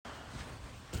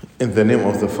In the name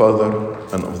of the Father,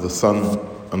 and of the Son,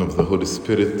 and of the Holy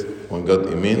Spirit, one God,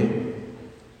 Amen.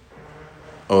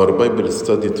 Our Bible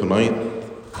study tonight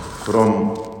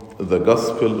from the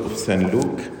Gospel of St.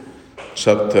 Luke,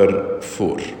 chapter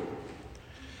 4.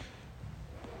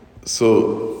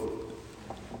 So,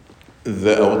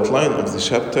 the outline of the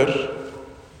chapter,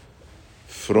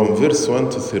 from verse 1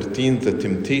 to 13, the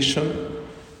temptation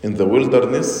in the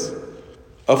wilderness.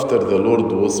 After the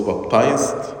Lord was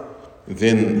baptized,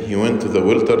 then he went to the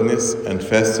wilderness and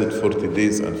fasted 40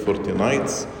 days and 40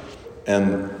 nights,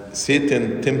 and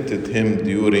Satan tempted him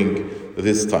during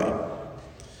this time.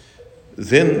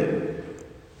 Then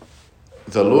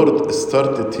the Lord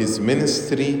started his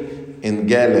ministry in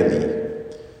Galilee,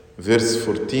 verse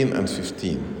 14 and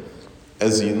 15.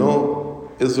 As you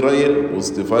know, Israel was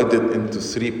divided into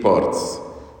three parts: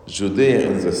 Judea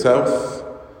in the south,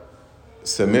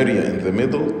 Samaria in the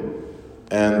middle,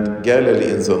 and Galilee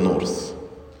in the north.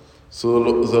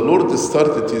 So the Lord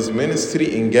started his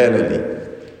ministry in Galilee.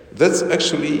 That's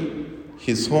actually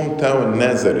his hometown,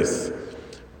 Nazareth.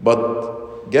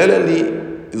 But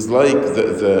Galilee is like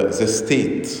the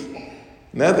state.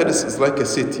 Nazareth is like a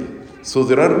city. So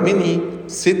there are many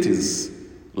cities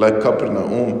like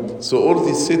Capernaum. So all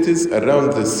these cities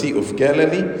around the Sea of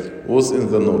Galilee was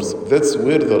in the north. That's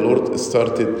where the Lord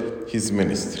started his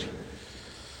ministry.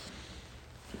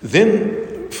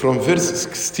 Then, from verse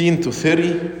 16 to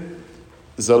 30,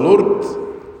 the Lord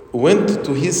went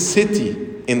to his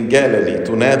city in Galilee,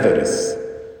 to Nazareth,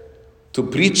 to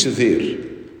preach there.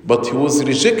 But he was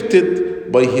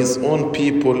rejected by his own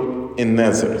people in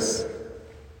Nazareth.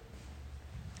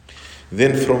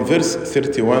 Then, from verse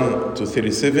 31 to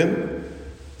 37,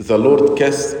 the Lord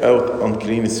cast out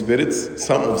unclean spirits,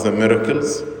 some of the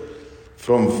miracles.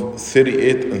 From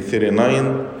 38 and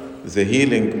 39, the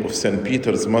healing of St.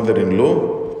 Peter's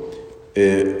mother-in-law.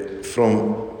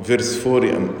 From verse 40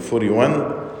 and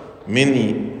 41,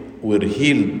 many were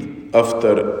healed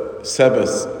after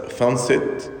Sabbath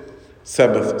sunset.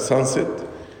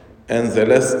 And the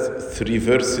last three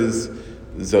verses,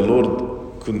 the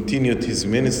Lord continued his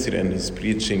ministry and his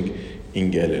preaching in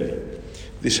Galilee.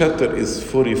 The chapter is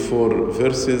 44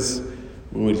 verses.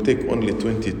 We will take only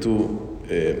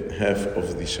 22, half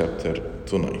of the chapter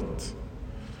tonight.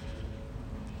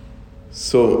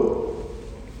 So,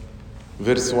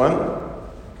 verse 1,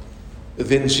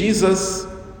 then Jesus,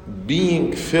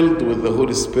 being filled with the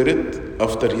Holy Spirit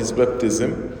after his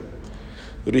baptism,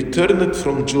 returned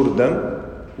from Jordan,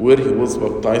 where he was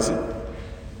baptized,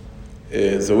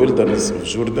 the wilderness of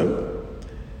Jordan,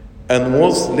 and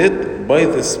was led by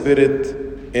the Spirit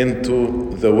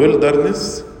into the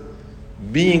wilderness,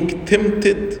 being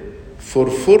tempted for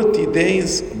 40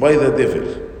 days by the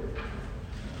devil.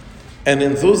 And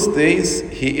in those days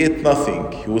he ate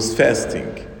nothing, he was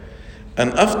fasting.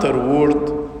 And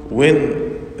afterward,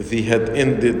 when they had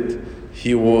ended,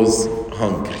 he was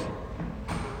hungry.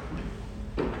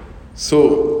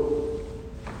 So,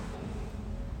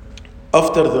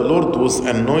 after the Lord was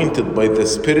anointed by the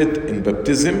Spirit in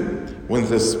baptism, when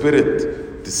the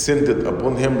Spirit descended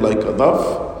upon him like a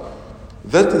dove,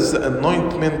 that is the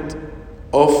anointment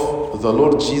of the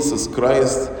Lord Jesus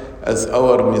Christ as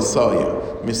our Messiah.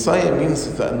 Messiah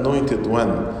means the anointed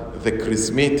one, the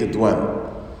charismated one.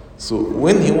 So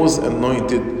when he was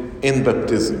anointed in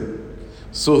baptism,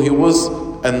 so he was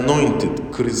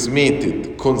anointed,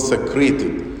 charismated,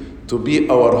 consecrated to be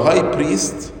our high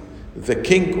priest, the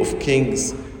King of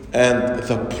Kings, and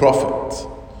the prophet.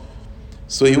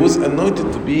 So he was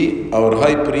anointed to be our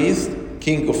high priest,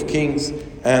 King of Kings,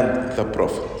 and the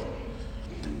prophet.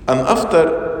 And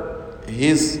after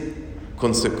his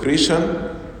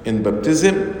consecration in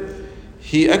baptism,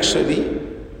 he actually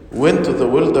went to the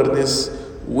wilderness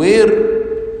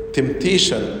where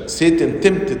Satan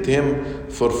tempted him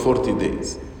for 40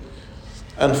 days.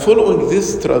 And following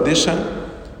this tradition,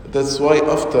 that's why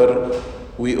after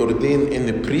we ordain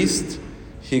any priest,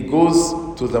 he goes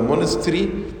to the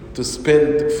monastery to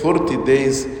spend 40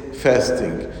 days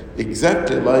fasting,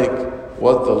 exactly like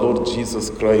what the Lord Jesus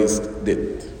Christ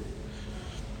did.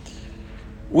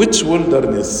 Which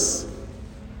wilderness?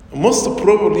 Most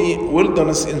probably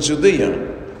wilderness in Judea,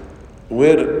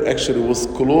 where actually was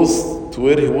close to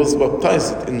where he was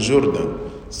baptized in Jordan.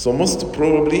 So most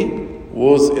probably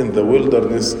was in the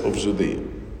wilderness of Judea.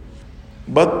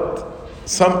 But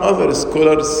some other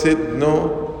scholars said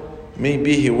no,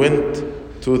 maybe he went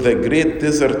to the great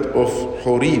desert of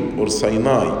Horeb or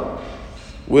Sinai,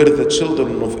 where the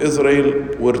children of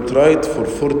Israel were tried for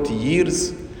 40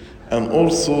 years, and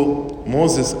also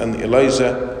Moses and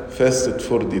Elijah fasted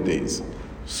 40 days.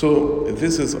 So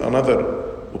this is another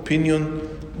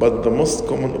opinion, but the most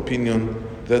common opinion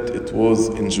that it was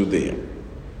in Judea.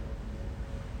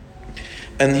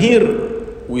 And here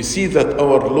we see that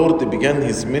our Lord began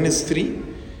his ministry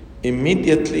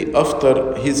immediately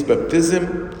after his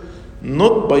baptism,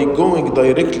 not by going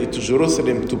directly to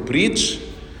Jerusalem to preach,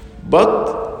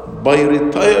 but by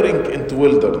retiring into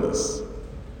wilderness.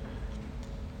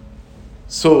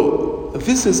 So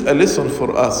this is a lesson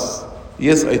for us.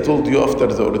 Yes, I told you after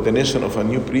the ordination of a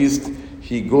new priest,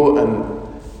 he go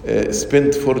and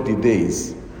spend 40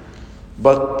 days.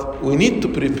 But we need to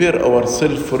prepare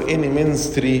ourselves for any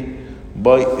ministry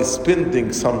by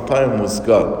spending some time with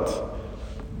God.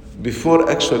 Before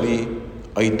actually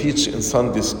I teach in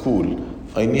Sunday school,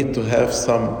 I need to have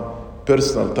some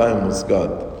personal time with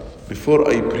God. Before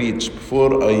I preach,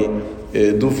 before I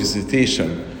do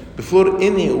visitation, before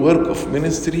any work of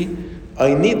ministry,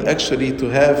 I need actually to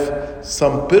have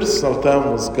some personal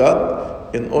time with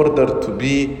God in order to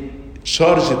be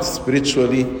charged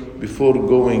spiritually before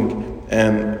going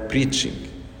and preaching.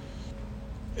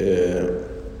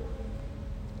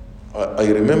 I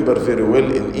remember very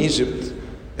well in Egypt,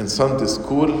 in Sunday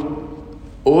school,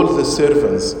 all the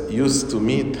servants used to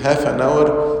meet half an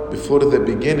hour before the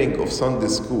beginning of Sunday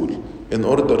school in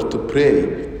order to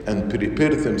pray and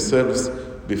prepare themselves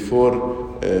before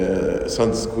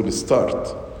Sunday school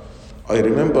start. I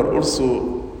remember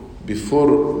also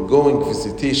before going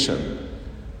visitation,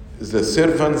 the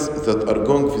servants that are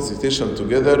going visitation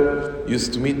together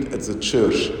used to meet at the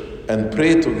church and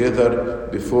pray together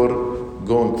before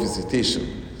going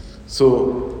visitation.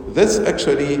 So that's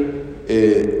actually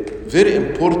very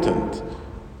important,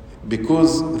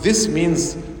 because this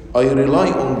means I rely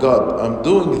on God. I'm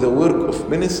doing the work of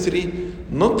ministry,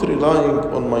 not relying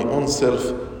on my own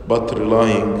self, but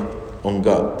relying on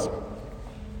God.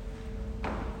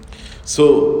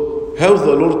 So how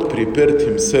the Lord prepared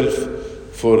himself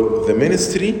for the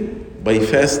ministry? By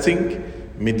fasting,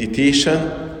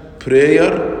 meditation,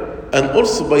 prayer, and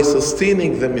also by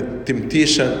sustaining the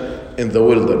temptation in the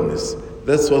wilderness.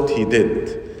 That's what he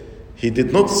did. He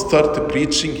did not start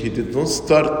preaching, he did not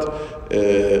start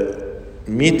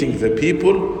meeting the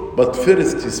people, but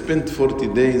first he spent 40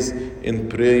 days in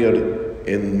prayer,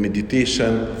 in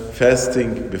meditation,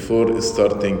 fasting before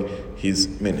starting his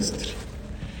ministry.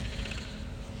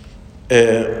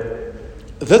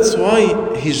 That's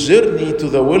why his journey to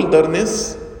the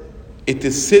wilderness, it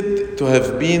is said to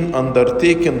have been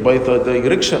undertaken by the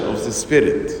direction of the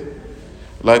Spirit.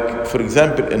 Like, for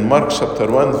example, in Mark chapter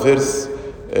 1, verse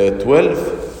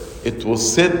 12, it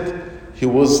was said he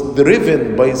was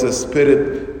driven by the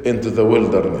Spirit into the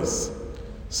wilderness.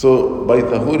 So, by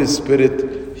the Holy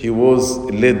Spirit, he was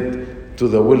led to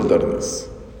the wilderness.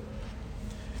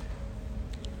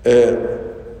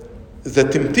 The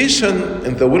temptation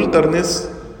in the wilderness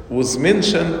was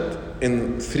mentioned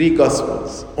in 3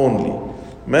 Gospels only: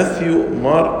 Matthew,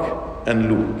 Mark, and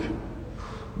Luke.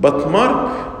 But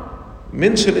Mark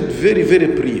mentioned it very,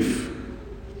 very brief.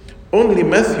 Only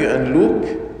Matthew and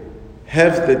Luke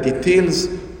have the details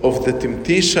of the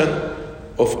temptation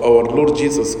of our Lord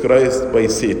Jesus Christ by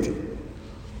Satan.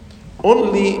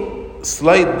 Only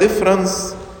slight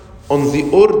difference on the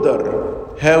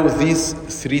order how these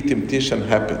 3 temptations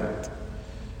happened.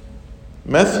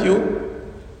 Matthew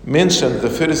mentioned the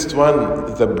first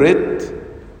one, the bread;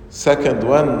 second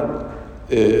one,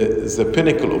 the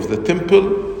pinnacle of the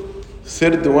temple;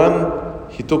 third one,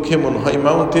 he took him on high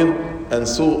mountain and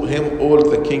saw him all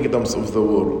the kingdoms of the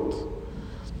world.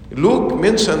 Luke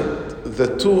mentioned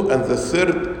the 2 and the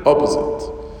 3rd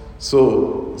opposite.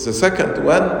 So the second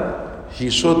one, he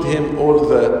showed him all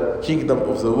the kingdom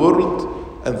of the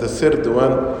world, and the 3rd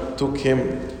one took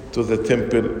him to the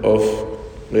temple of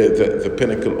the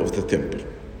pinnacle of the temple.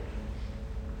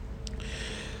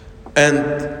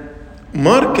 And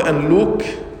Mark and Luke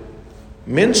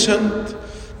mentioned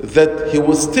that he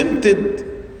was tempted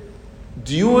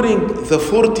during the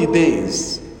 40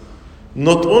 days.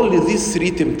 Not only these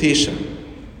 3 temptations,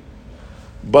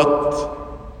 but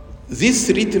these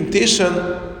 3 temptations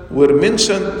were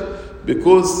mentioned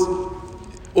because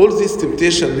all these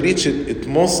temptations reached its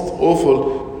most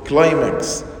awful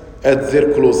climax at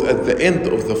their close, at the end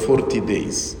of the 40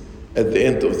 days. At the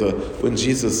end of when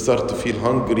Jesus started to feel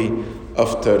hungry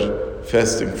after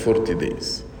fasting 40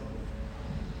 days.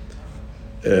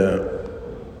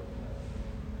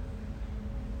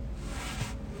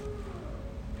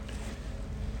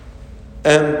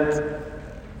 And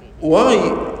why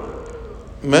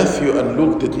Matthew and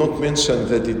Luke did not mention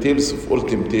the details of all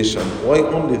temptation? Why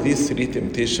only these 3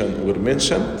 temptations were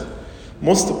mentioned?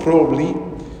 Most probably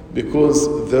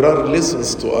because there are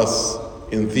lessons to us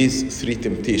in these 3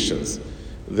 temptations.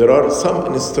 There are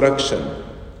some instruction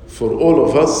for all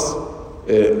of us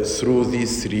through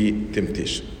these three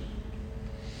temptations.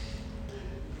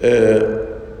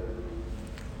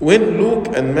 When Luke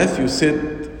and Matthew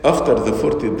said after the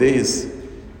 40 days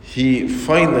he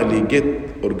finally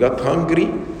got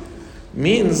hungry,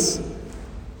 means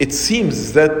it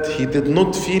seems that he did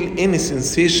not feel any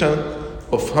sensation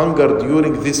of hunger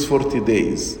during these 40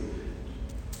 days.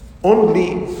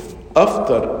 Only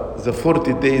after the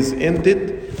 40 days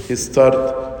ended, he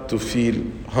started to feel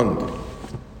hungry.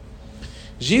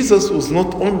 Jesus was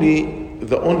not only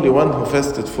the only one who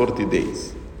fasted 40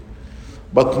 days,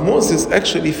 but Moses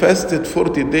actually fasted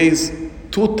 40 days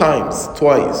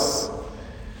twice.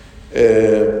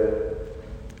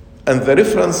 And the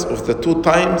reference of the two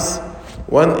times,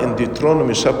 one in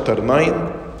Deuteronomy chapter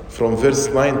 9, from verse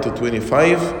 9 to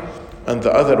 25, and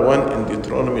the other one in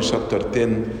Deuteronomy chapter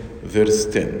 10, verse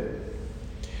 10.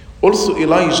 Also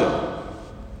Elijah,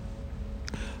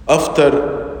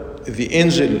 after the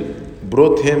angel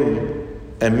brought him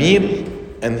a meal,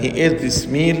 and he ate this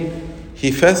meal,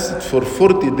 he fasted for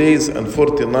 40 days and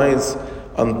 40 nights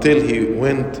until he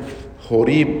went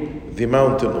Horeb, the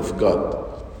mountain of God,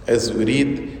 as we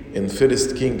read in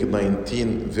 1 Kings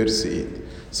 19, verse 8.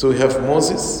 So we have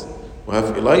Moses, we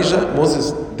have Elijah.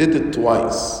 Moses did it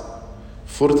twice,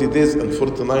 40 days and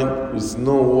 40 nights with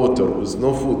no water, with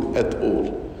no food at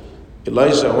all.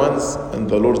 Elijah once, and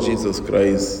the Lord Jesus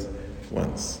Christ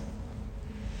once.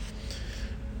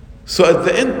 So at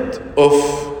the end of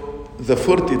the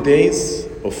 40 days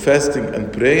of fasting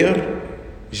and prayer,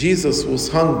 Jesus was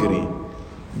hungry,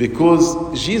 because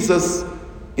Jesus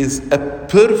is a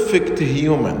perfect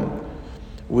human.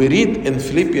 We read in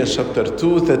Philippians chapter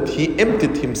 2 that he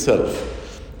emptied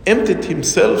himself. Emptied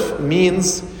himself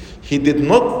means he did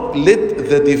not let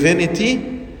the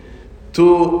divinity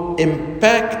to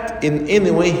impact in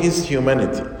any way his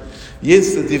humanity.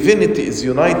 Yes, the divinity is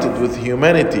united with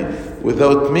humanity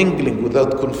without mingling,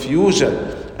 without confusion,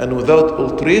 and without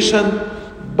alteration,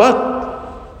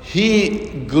 but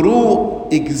he grew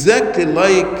exactly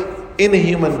like any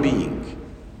human being.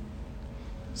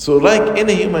 So like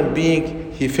any human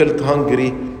being, he felt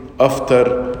hungry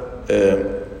after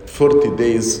 40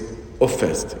 days of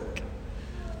fasting.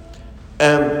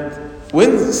 And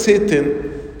when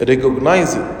Satan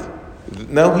recognized it,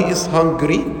 now he is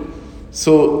hungry,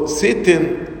 so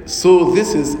Satan saw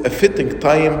this is a fitting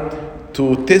time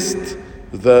to test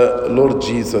the Lord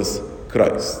Jesus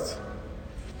Christ.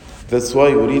 That's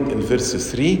why we read in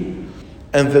verse 3,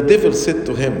 and the devil said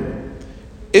to him,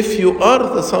 if you are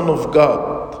the Son of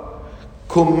God,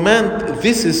 command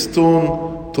this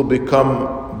stone to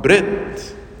become bread.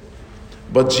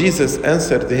 But Jesus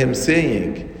answered him,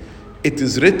 saying, it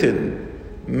is written,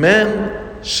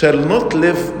 man shall not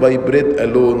live by bread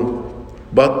alone,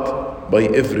 but by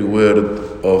every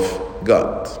word of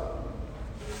God.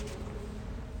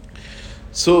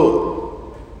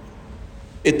 So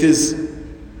it is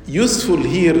useful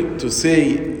here to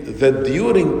say that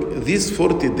during these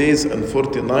 40 days and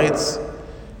 40 nights,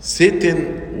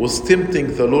 Satan was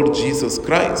tempting the Lord Jesus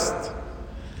Christ.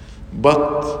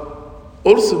 But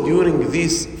also during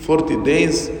these 40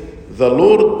 days, the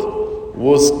Lord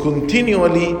was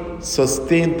continually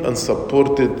sustained and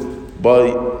supported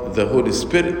by the Holy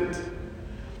Spirit.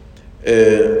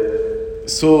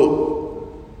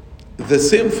 So the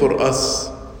same for us.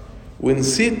 When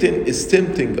Satan is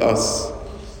tempting us,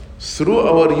 through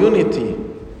our unity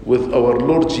with our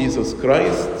Lord Jesus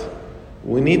Christ,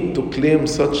 we need to claim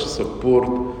such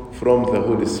support from the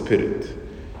Holy Spirit.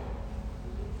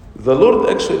 The Lord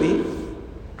actually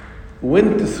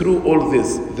went through all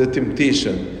this, the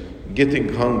temptation,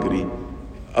 getting hungry,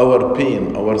 our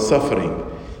pain, our suffering.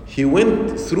 He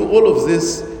went through all of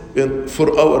this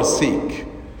for our sake.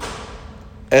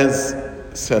 As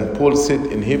St. Paul said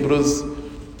in Hebrews,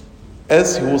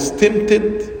 as he was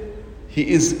tempted, he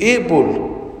is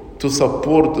able to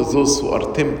support those who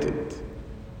are tempted.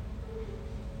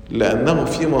 لأنه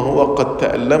فيما هو قد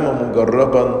تألم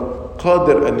مجربا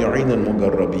قادر أن يعين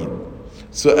المجربين.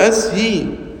 So as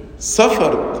he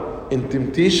suffered in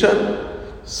temptation,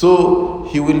 so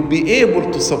he will be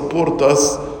able to support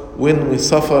us when we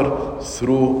suffer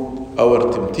through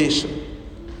our temptation.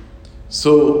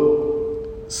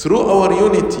 So through our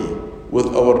unity with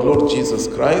our Lord Jesus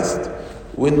Christ,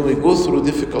 when we go through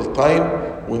difficult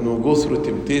time, when we go through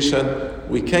temptation,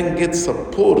 we can get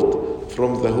support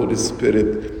from the Holy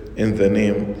Spirit in the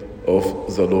name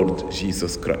of the Lord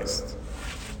Jesus Christ.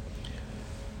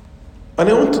 And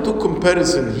I want to do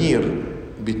comparison here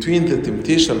between the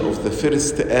temptation of the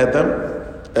first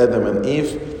Adam and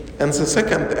Eve, and the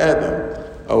second Adam,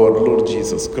 our Lord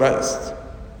Jesus Christ.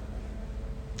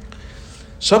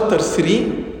 Chapter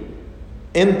 3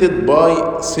 ended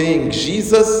by saying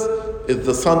Jesus is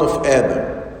the son of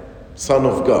Adam, son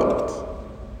of God.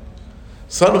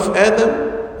 Son of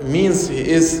Adam means he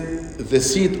is the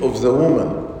seed of the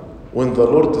woman. When the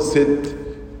Lord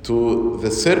said to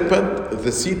the serpent,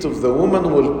 the seed of the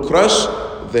woman will crush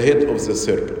the head of the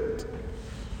serpent.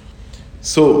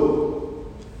 So,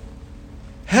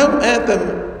 how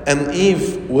Adam and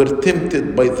Eve were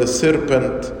tempted by the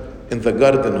serpent in the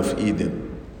Garden of Eden?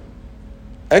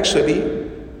 Actually,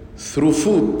 through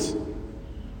food.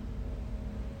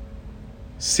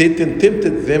 Satan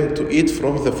tempted them to eat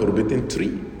from the forbidden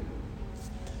tree.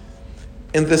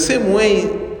 In the same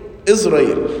way,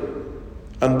 Israel,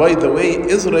 and by the way,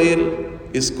 Israel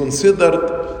is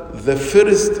considered the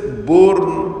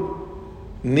firstborn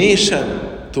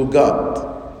nation to God.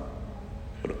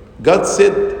 God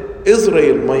said,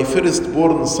 Israel, my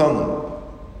firstborn son.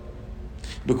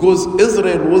 Because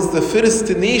Israel was the first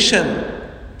nation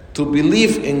to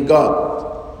believe in God.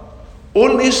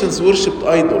 All nations worshipped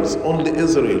idols, only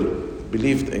Israel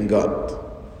believed in God.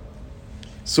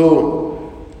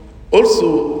 So,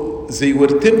 also, they were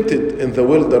tempted in the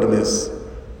wilderness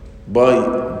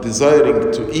by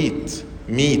desiring to eat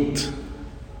meat,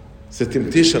 the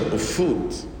temptation of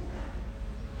food.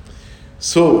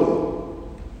 So,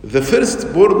 the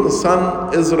firstborn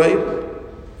son, Israel,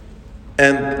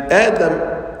 and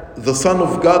Adam, the son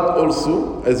of God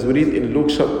also, as we read in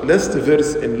Luke, last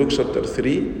verse in Luke chapter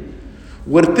 3,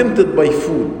 were tempted by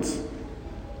food.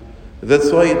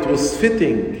 That's why it was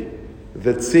fitting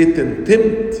that Satan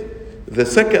tempt the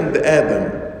second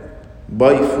Adam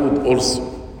by food also.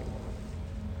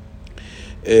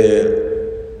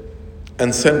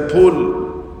 And St.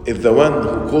 Paul is the one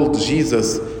who called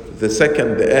Jesus the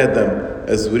second Adam,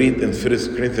 as we read in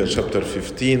 1 Corinthians chapter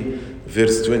 15,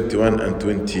 verse 21 and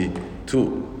 22.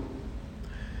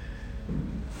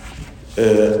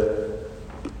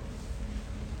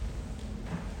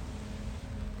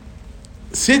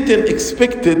 Satan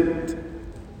expected,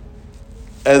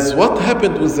 as what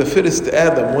happened with the first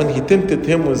Adam when he tempted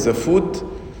him with the food,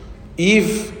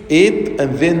 Eve ate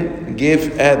and then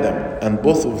gave Adam, and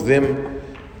both of them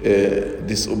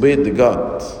disobeyed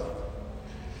God.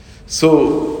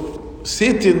 So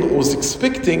Satan was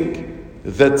expecting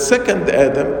that second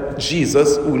Adam,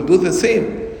 Jesus, will do the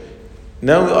same.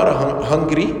 Now you are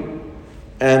hungry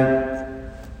and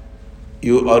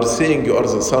you are saying you are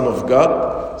the Son of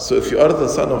God. So if you are the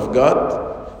Son of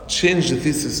God, change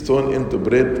this stone into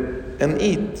bread and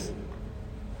eat.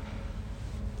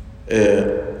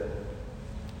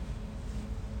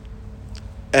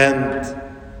 And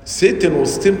Satan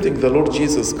was tempting the Lord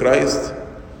Jesus Christ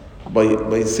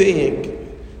by saying,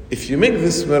 if you make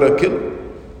this miracle,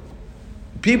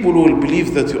 people will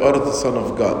believe that you are the Son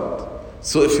of God.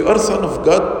 So if you are Son of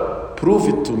God, prove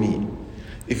it to me.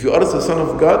 If you are the Son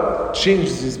of God, change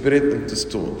this bread into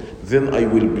stone. Then I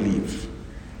will believe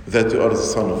that you are the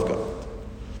Son of God.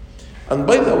 And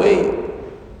by the way,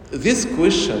 this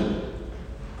question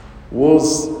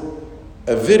was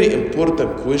a very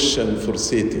important question for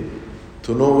Satan,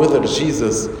 to know whether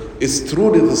Jesus is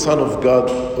truly the Son of God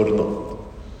or not.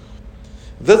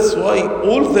 That's why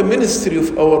all the ministry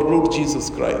of our Lord Jesus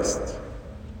Christ,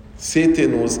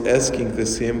 Satan was asking the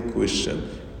same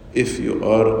question, if you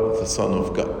are the Son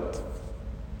of God.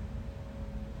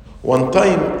 One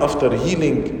time, after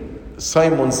healing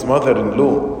Simon's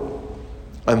mother-in-law,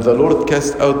 and the Lord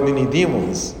cast out many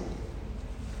demons,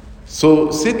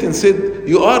 so Satan said,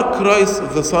 you are Christ,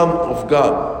 the Son of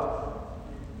God.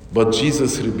 But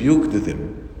Jesus rebuked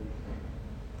them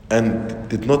and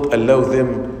did not allow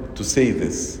them to say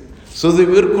this. So they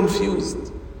were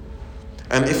confused.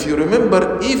 And if you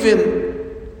remember,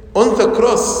 even on the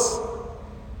cross,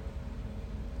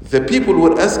 the people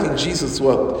were asking Jesus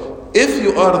what? If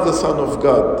you are the Son of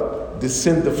God,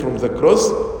 descend from the cross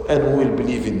and we will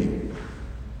believe in you.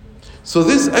 So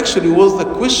this actually was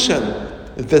the question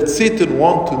that Satan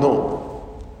wanted to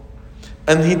know.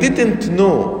 And he didn't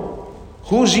know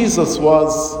who Jesus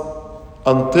was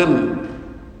until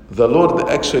the Lord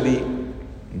actually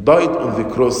died on the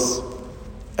cross.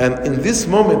 And in this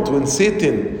moment when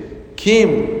Satan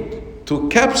came to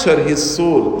capture his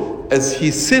soul, as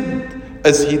he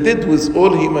did with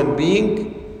all human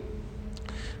beings,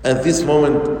 at this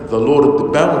moment the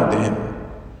Lord bound him.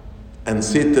 And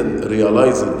Satan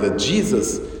realized that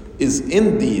Jesus is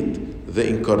indeed the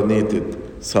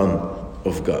incarnated Son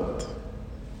of God.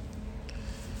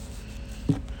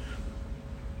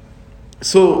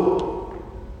 So,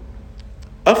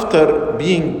 after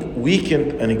being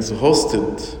weakened and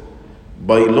exhausted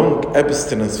by long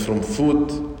abstinence from food,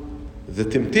 the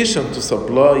temptation to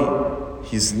supply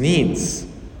his needs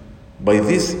by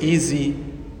this easy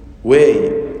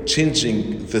way,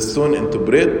 changing the stone into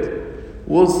bread,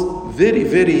 was very,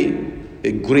 very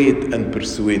great and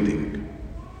persuading.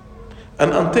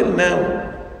 And until now,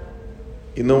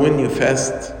 when you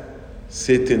fast,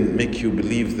 Satan makes you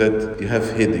believe that you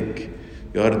have headache,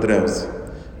 you are drowsy,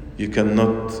 you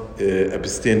cannot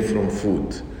abstain from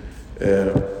food,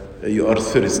 you are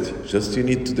thirsty, just you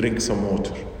need to drink some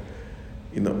water.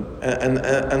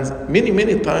 And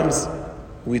many times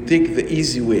we take the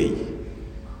easy way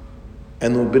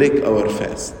and we break our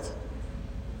fast.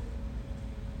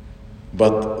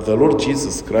 But the Lord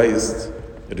Jesus Christ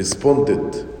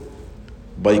responded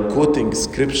by quoting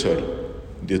scripture,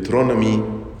 Deuteronomy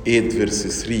 8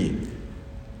 verse 3.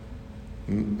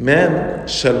 Man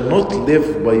shall not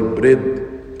live by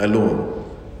bread alone,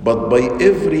 but by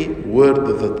every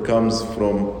word that comes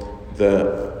from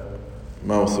the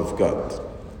mouth of God.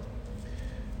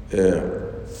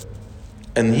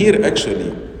 And here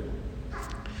actually,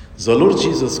 the Lord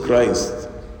Jesus Christ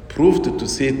proved to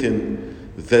Satan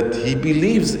that he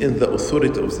believes in the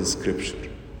authority of the scripture.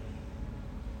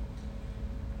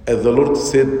 As the Lord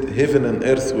said, heaven and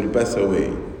earth will pass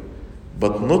away,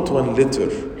 but not one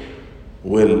letter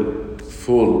will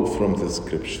fall from the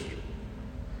scripture.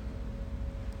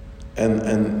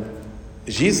 And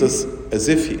Jesus, as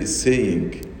if he is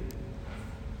saying,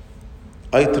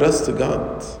 I trust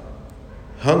God.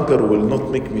 Hunger will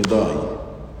not make me die.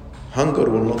 Hunger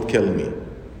will not kill me.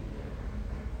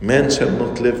 Man shall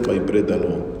not live by bread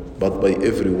alone, but by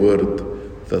every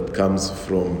word that comes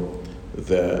from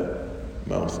the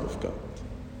mouth of God.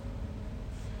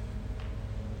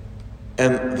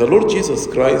 And the Lord Jesus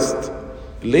Christ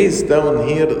lays down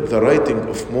here the writing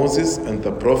of Moses and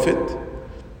the prophet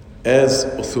as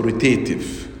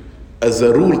authoritative, as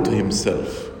a rule to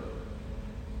himself.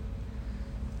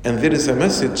 And there is a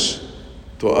message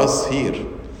to us here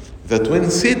that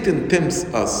when Satan tempts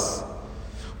us,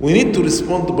 we need to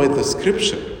respond by the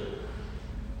scripture.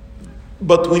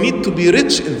 But we need to be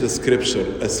rich in the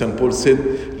scripture. As St. Paul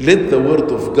said, let the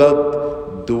word of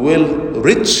God dwell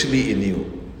richly in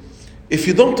you. If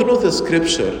you don't know the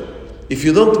scripture, if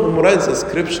you don't memorize the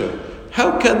scripture,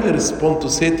 how can you respond to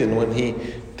Satan when he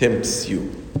tempts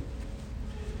you?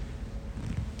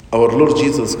 Our Lord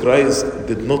Jesus Christ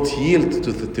did not yield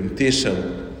to the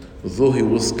temptation, though he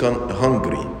was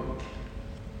hungry.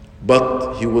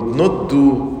 But he would not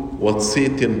do what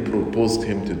Satan proposed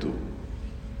him to do.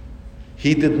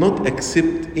 He did not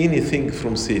accept anything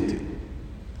from Satan.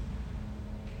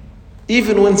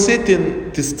 Even when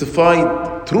Satan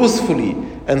testified truthfully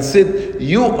and said,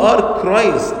 you are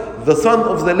Christ, the Son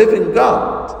of the living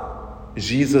God,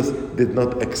 Jesus did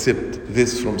not accept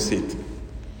this from Satan.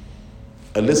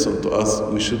 And listen to us,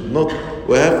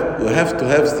 we have to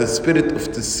have the spirit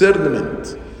of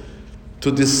discernment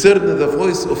to discern the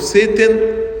voice of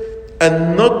Satan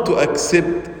and not to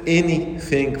accept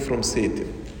anything from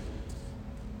Satan.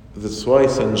 That's why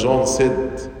St. John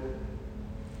said,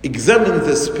 examine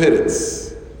the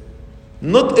spirits.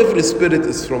 Not every spirit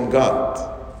is from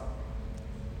God.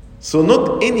 So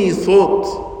not any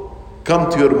thought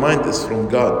come to your mind is from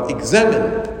God.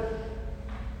 Examine.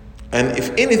 And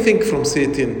if anything from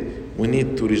Satan, we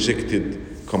need to reject it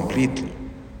completely.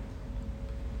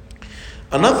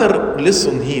 Another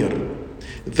lesson here,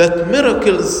 that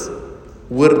miracles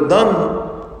were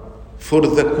done for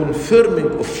the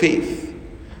confirming of faith,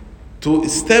 to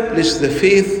establish the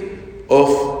faith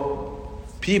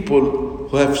of people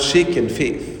who have shaken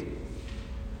faith.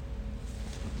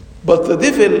 But the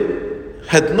devil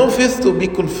had no faith to be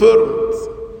confirmed.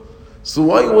 So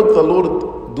why would the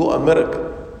Lord do a miracle?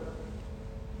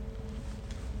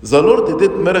 The Lord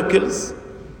did miracles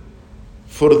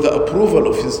for the approval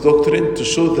of his doctrine, to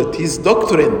show that his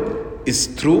doctrine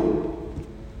is true.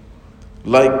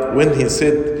 Like when he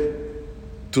said,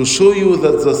 to show you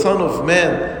that the Son of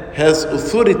Man has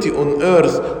authority on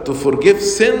earth to forgive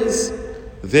sins,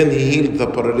 then he healed the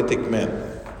paralytic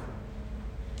man.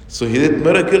 So he did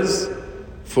miracles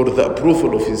for the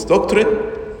approval of his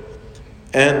doctrine,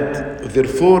 and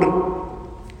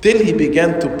therefore, till he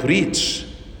began to preach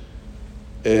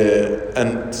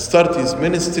and start his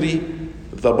ministry,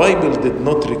 the Bible did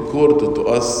not record to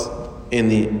us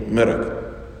any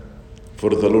miracle for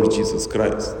the Lord Jesus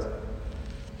Christ.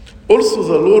 Also,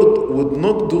 the Lord would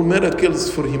not do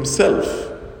miracles for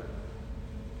himself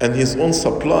and his own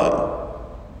supply.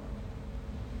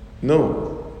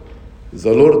 No,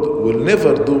 the Lord will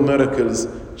never do miracles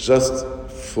just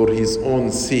for his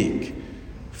own sake,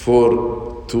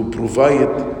 to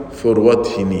provide for what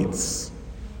he needs.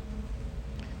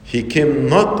 He came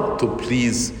not to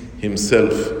please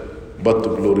himself, but to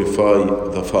glorify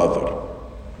the Father.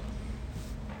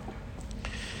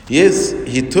 Yes,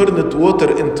 he turned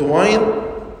water into wine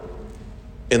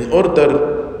in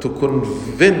order to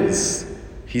convince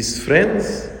his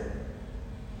friends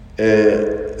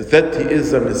that he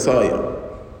is the Messiah.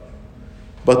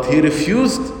 But he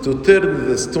refused to turn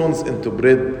the stones into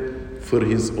bread for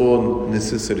his own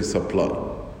necessary supply.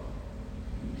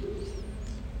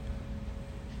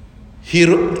 He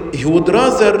would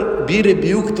rather be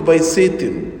rebuked by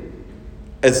Satan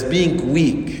as being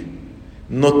weak,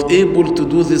 not able to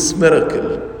do this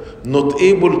miracle, not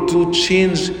able to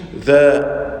change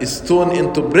the stone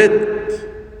into bread,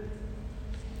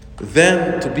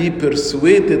 than to be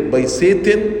persuaded by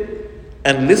Satan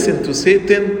and listen to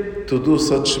Satan to do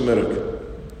such miracle.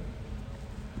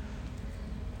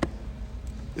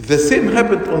 The same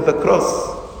happened on the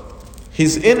cross.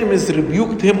 His enemies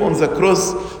rebuked him on the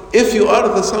cross. If you are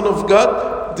the Son of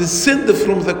God, descend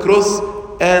from the cross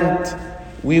and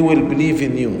we will believe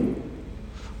in you.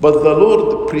 But the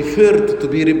Lord preferred to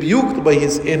be rebuked by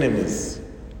his enemies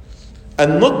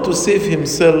and not to save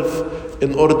himself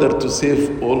in order to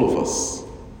save all of us.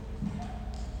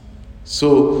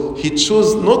 So he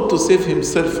chose not to save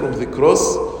himself from the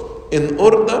cross in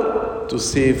order to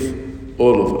save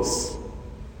all of us.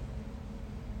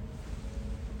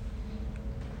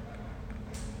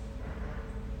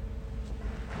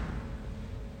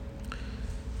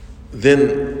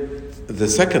 Then the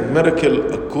second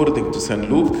miracle, according to St.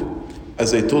 Luke,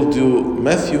 as I told you,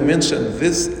 Matthew mentioned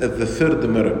this as the third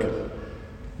miracle.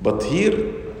 But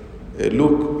here,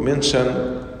 Luke mentioned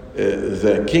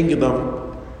the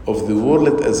kingdom of the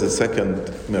world as a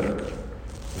second miracle.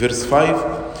 Verse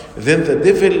 5, then the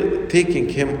devil, taking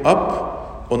him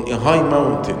up on a high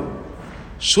mountain,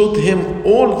 showed him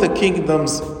all the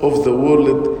kingdoms of the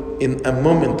world in a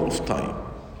moment of time.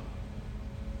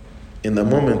 In a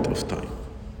moment of time.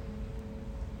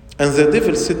 And the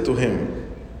devil said to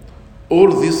him, all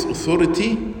this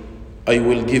authority I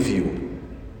will give you.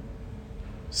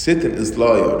 Satan is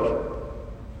liar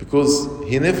because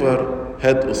he never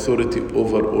had authority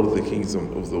over all the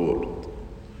kingdom of the world.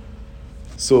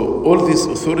 So all this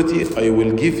authority I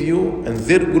will give you and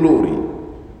their glory,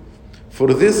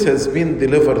 for this has been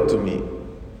delivered to me.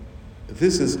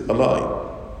 This is a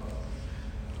lie.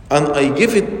 And I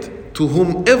give it to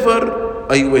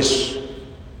whomever I wish.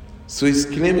 So he's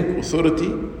claiming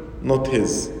authority, not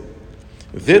his.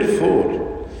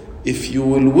 Therefore, if you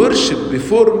will worship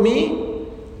before me,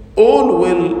 all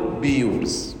will be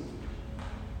yours.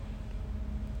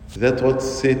 That's what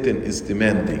Satan is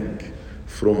demanding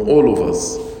from all of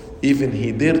us. Even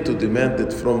he dared to demand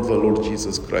it from the Lord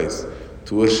Jesus Christ,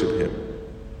 to worship him.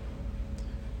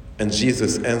 And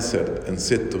Jesus answered and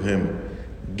said to him,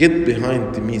 get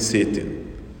behind me, Satan.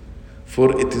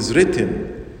 For it is written,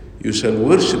 you shall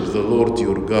worship the Lord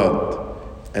your God,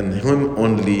 and him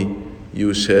only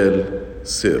you shall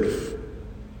serve.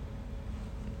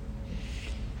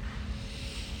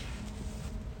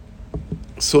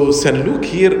 So St. Luke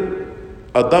here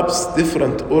adopts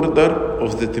different order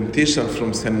of the temptation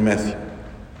from St. Matthew.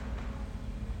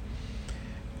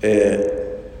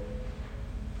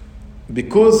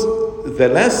 Because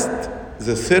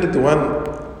the third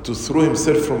one, to throw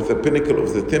himself from the pinnacle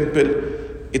of the temple,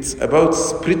 it's about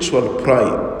spiritual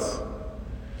pride.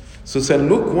 So St.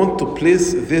 Luke wants to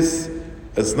place this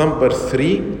as number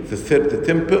 3, the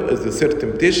third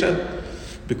temptation,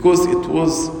 because it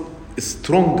was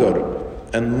stronger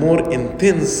and more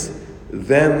intense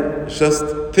than just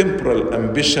temporal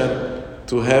ambition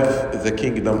to have the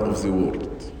kingdom of the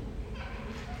world.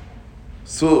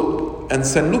 So, and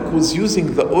St. Luke was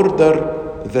using the order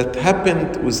that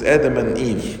happened with Adam and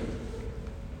Eve.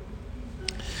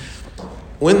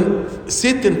 When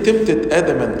Satan tempted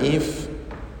Adam and Eve,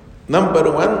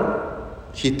 number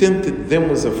 1, he tempted them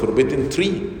with a forbidden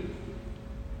tree,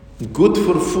 good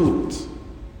for food,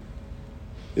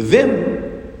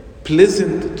 then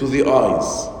pleasant to the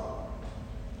eyes.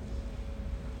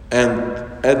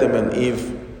 And Adam and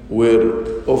Eve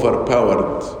were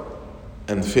overpowered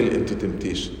and fell into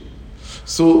temptation.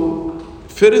 So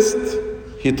first,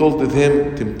 he told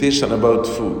them temptation about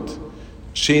food.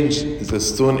 Change the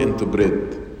stone into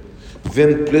bread.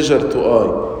 Then pleasure to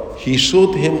eye. He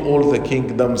showed him all the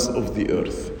kingdoms of the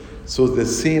earth. So the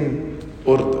same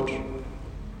order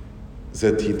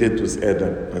that he did with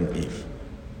Adam and Eve.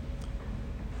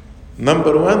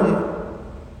 Number 1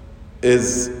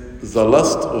 is the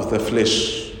lust of the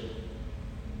flesh.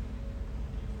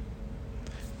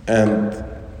 And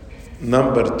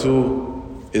number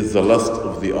 2 is the lust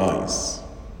of the eyes.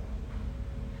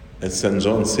 As St.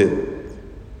 John said,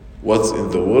 what's in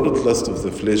the world? Lust of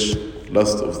the flesh,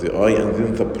 lust of the eye, and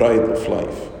then the pride of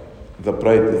life. The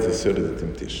pride is the third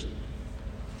temptation.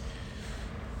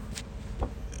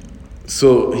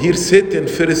 So here Satan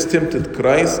first tempted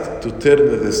Christ to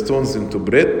turn the stones into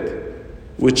bread,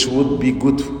 which would be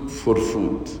good for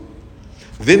food.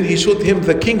 Then he showed him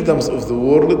the kingdoms of the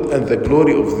world and the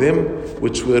glory of them,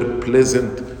 which were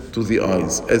pleasant to the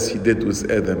eyes, as he did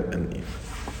with Adam and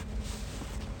Eve.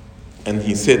 And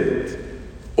he said,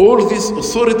 all this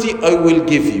authority I will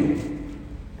give you.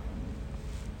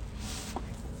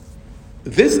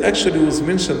 This actually was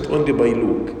mentioned only by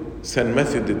Luke. St.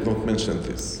 Matthew did not mention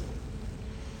this.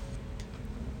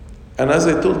 And as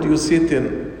I told you,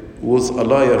 Satan was a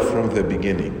liar from the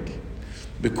beginning,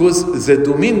 because the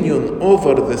dominion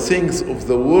over the things of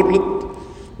the world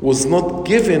was not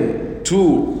given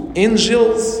to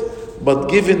angels, but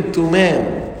given to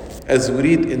man, as we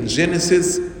read in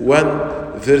Genesis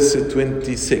 1, verse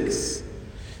 26.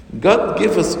 God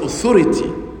gave us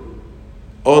authority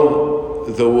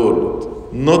on the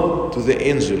world, not to the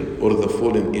angel or the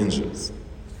fallen angels.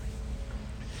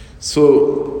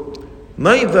 So,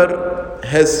 neither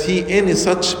has he any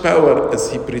such power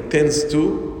as he pretends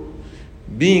to,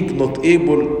 being not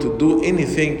able to do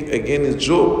anything against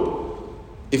Job.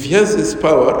 If he has this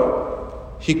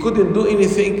power, he couldn't do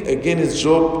anything against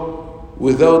Job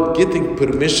without getting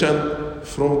permission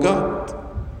from God.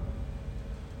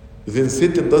 Then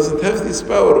Satan doesn't have this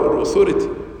power or authority.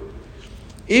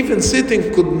 Even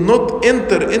Satan could not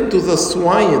enter into the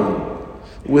swine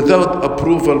without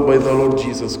approval by the Lord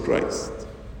Jesus Christ.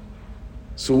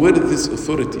 So where is this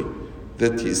authority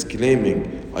that he is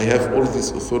claiming? I have all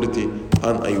this authority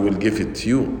and I will give it to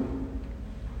you.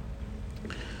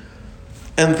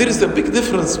 And there is a big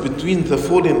difference between the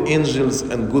fallen angels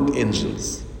and good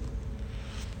angels.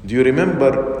 Do you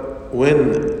remember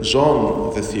when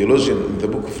John, the theologian in the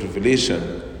book of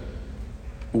Revelation,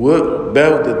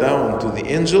 bowed down to the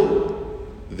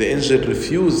angel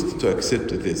refused to accept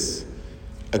this.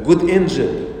 A good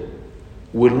angel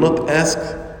will not ask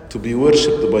to be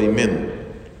worshipped by men,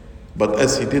 but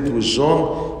as he did with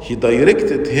John, he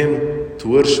directed him to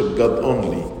worship God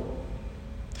only.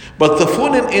 But the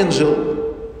fallen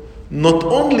angel not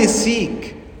only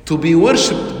seek to be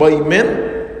worshipped by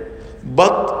men,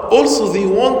 but also they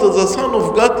want the Son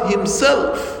of God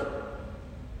himself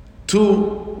to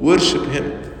worship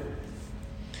him.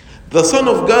 The Son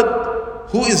of God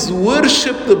who is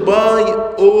worshipped by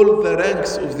all the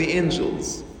ranks of the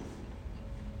angels.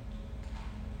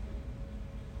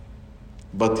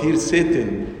 But here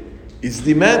Satan is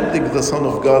demanding the Son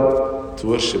of God to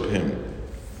worship him.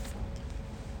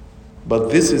 But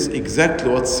this is exactly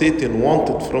what Satan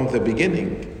wanted from the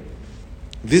beginning.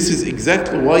 This is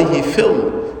exactly why he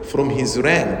fell from his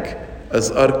rank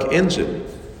as archangel,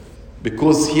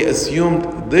 because he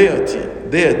assumed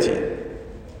deity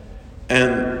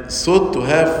and sought to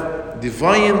have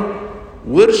divine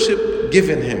worship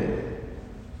given him.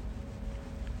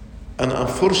 And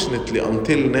unfortunately,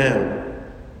 until now,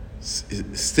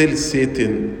 still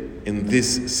Satan in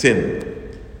this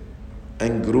sin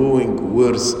and growing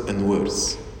worse and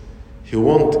worse. He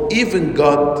wants even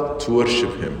God to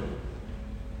worship him.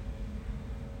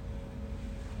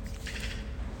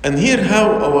 And here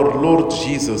how our Lord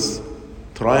Jesus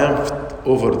triumphed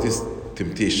over this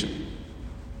temptation.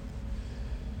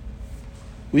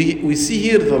 We see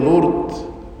here the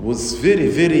Lord was very,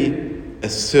 very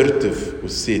assertive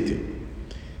with Satan.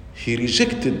 He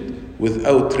rejected with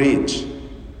outrage.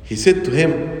 He said to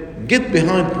him, "Get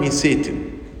behind me,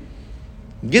 Satan.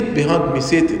 Get behind me,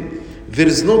 Satan. There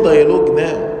is no dialogue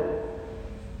now.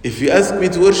 If you ask me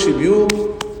to worship you,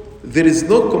 there is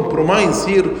no compromise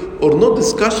here or no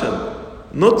discussion.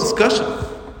 No discussion."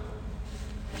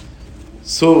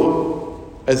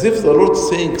 So, as if the Lord is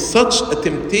saying, such a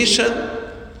temptation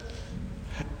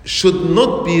should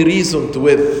not be reasoned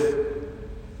with.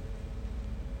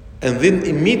 And then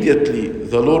immediately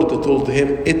the Lord told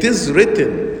him, "It is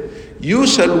written, you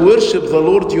shall worship the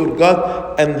Lord your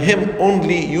God, and him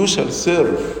only you shall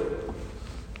serve."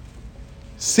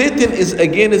 Satan is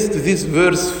against this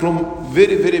verse from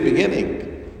very, very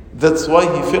beginning. That's why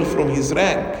he fell from his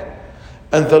rank.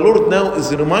 And the Lord now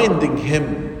is reminding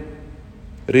him,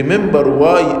 remember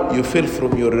why you fell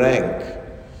from your rank.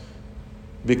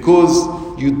 Because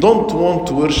you don't want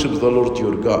to worship the Lord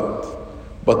your God.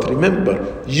 But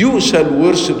remember, you shall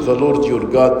worship the Lord your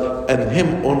God, and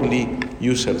him only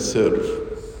you shall serve.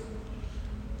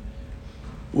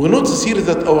 We notice here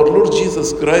that our Lord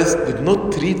Jesus Christ did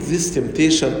not treat this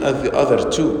temptation as the other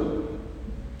two,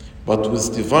 but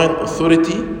with divine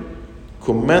authority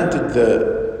commanded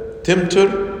the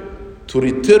tempter to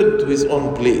return to his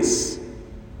own place.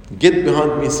 "Get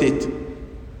behind me, Satan."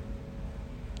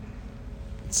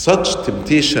 Such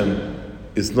temptation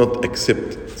is not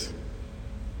accepted.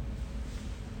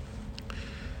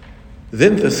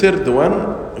 Then the third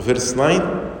one, verse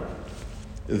 9,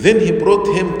 then he brought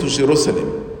him to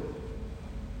Jerusalem.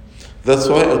 That's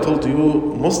why I told you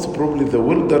most probably the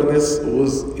wilderness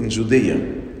was in Judea,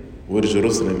 where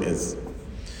Jerusalem is.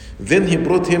 Then he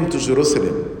brought him to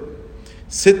Jerusalem,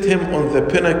 set him on the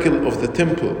pinnacle of the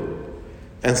temple,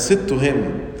 and said to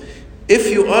him,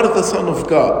 if you are the Son of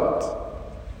God,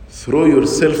 throw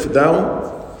yourself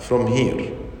down from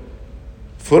here.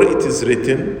 For it is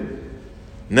written,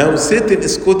 now Satan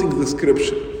is quoting the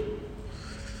scripture.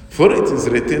 For it is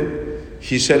written,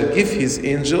 he shall give his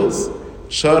angels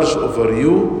charge over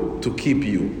you to keep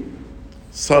you.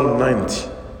 Psalm 90.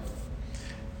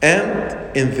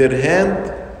 And in their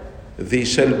hand they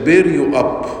shall bear you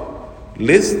up,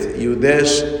 lest you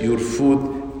dash your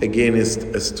foot against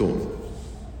a stone.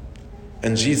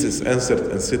 And Jesus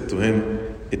answered and said to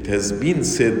him, it has been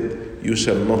said, you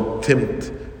shall not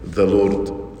tempt the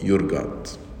Lord your God.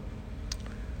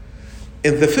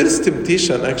 In the first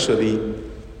temptation, actually,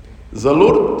 the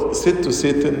Lord said to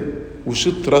Satan, we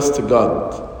should trust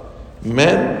God.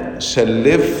 Man shall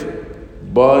not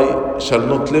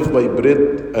live by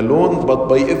bread alone, but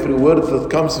by every word that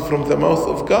comes from the mouth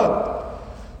of God.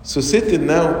 So Satan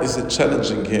now is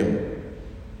challenging him.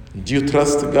 Do you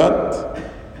trust God?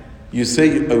 You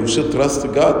say, I should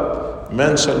trust God.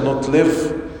 Man shall not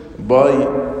live by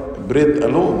bread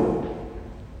alone.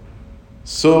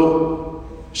 So,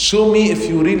 show me if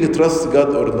you really trust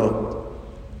God or not.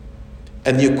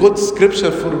 And you quote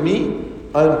scripture for me,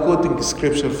 I'm quoting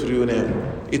scripture for you now.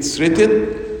 It's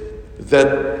written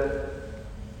that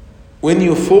when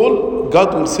you fall,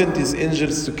 God will send his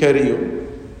angels to carry you.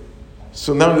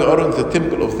 So now you are on the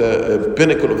temple of the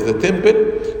pinnacle of the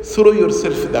temple, throw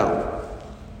yourself down.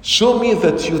 Show me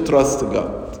that you trust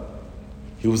God.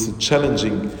 He was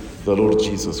challenging the Lord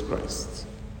Jesus Christ.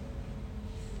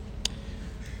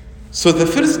 So the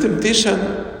first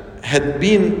temptation had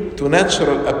been to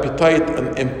natural appetite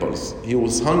and impulse. He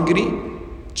was hungry,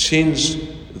 change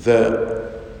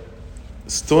the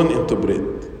stone into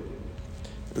bread.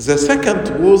 The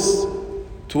second was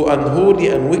to unholy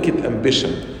and wicked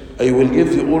ambition. I will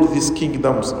give you all these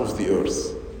kingdoms of the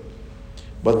earth.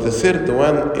 But the third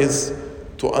one is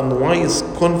to unwise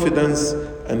confidence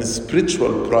and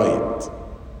spiritual pride.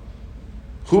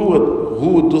 Who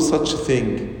would do such a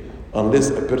thing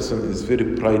unless a person is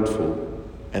very prideful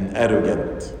and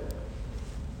arrogant?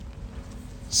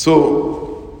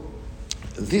 So,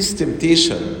 this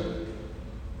temptation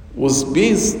was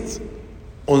based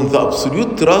on the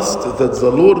absolute trust that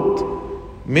the Lord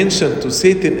mentioned to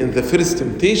Satan in the first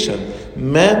temptation,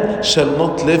 man shall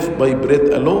not live by bread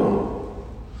alone.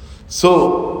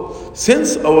 So,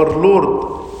 since our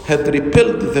Lord had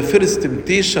repelled the first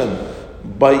temptation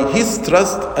by his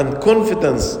trust and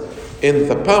confidence in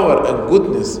the power and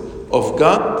goodness of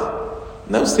God,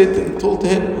 now Satan told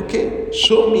him, okay,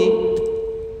 show me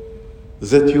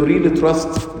that you really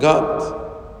trust God.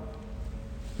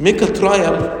 Make a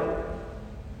trial.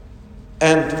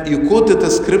 And you quoted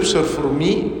a scripture for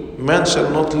me, man shall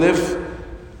not live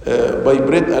by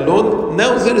bread alone.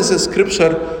 Now there is a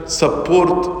scripture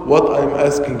support what I'm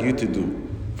asking you to do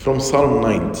from Psalm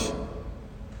 90.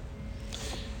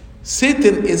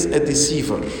 Satan is a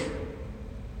deceiver.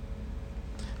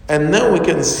 And now we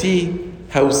can see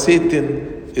how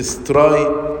Satan is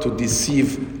trying to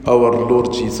deceive our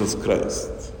Lord Jesus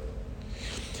Christ.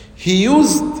 He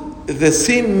used the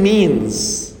same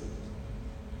means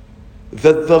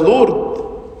that the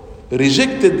Lord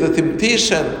rejected the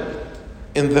temptation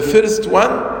in the first one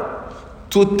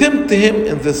to tempt him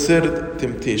in the third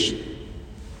temptation.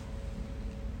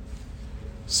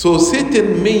 So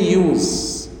Satan may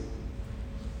use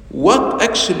what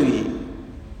actually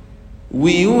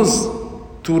we use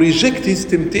to reject his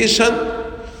temptation.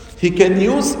 He can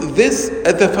use this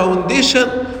as a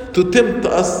foundation to tempt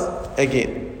us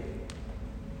again.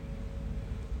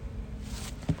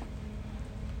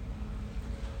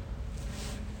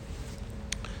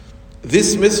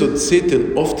 This method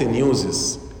Satan often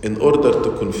uses in order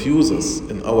to confuse us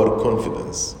in our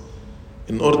confidence,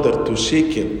 in order to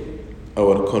shaken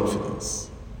our confidence.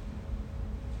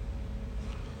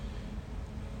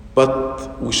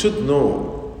 But we should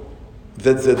know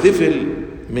that the devil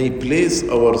may place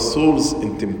our souls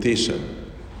in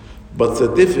temptation, but the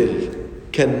devil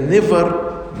can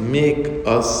never make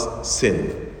us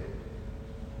sin.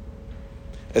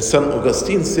 As St.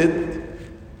 Augustine said,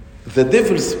 the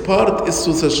devil's part is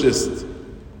to suggest,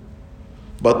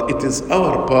 but it is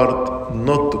our part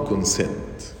not to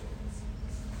consent.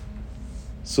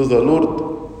 So the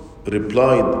Lord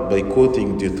replied by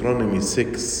quoting Deuteronomy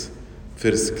 6,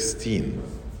 verse 16.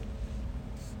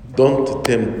 Don't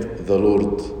tempt the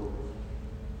Lord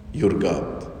your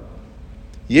God.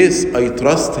 Yes, I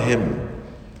trust him.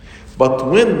 But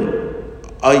when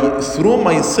I throw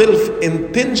myself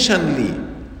intentionally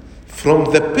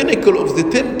from the pinnacle of the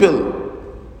temple,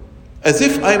 as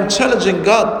if I'm challenging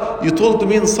God, you told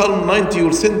me in Psalm 90,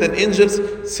 you'll send an angels,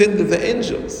 send the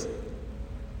angels.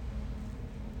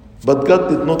 But God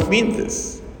did not mean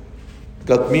this.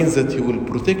 God means that he will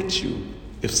protect you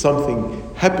if something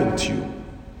happened to you.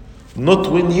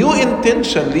 Not when you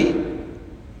intentionally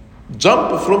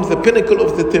jump from the pinnacle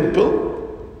of the temple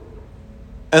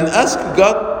and ask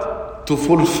God to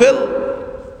fulfill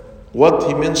what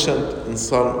he mentioned in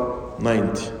Psalm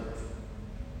 90.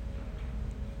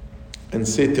 And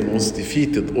Satan was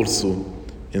defeated also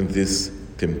in this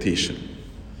temptation.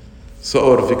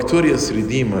 So our victorious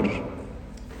Redeemer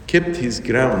kept his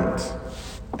ground,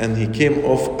 and he came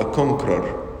off a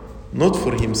conqueror, not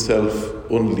for himself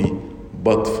only,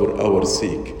 but for our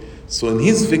sake. So in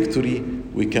his victory,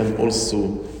 we can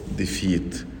also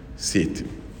defeat Satan.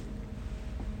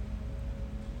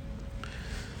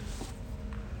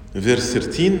 Verse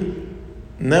 13,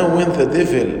 now when the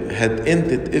devil had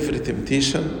ended every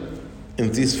temptation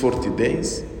in these 40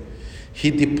 days,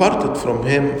 he departed from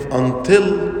him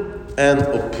until an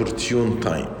opportune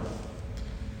time.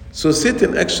 So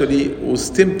Satan actually was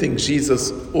tempting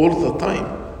Jesus all the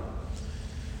time.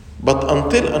 But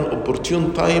until an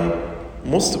opportune time,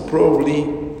 most probably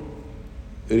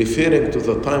referring to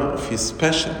the time of his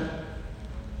passion,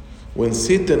 when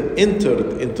Satan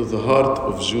entered into the heart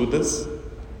of Judas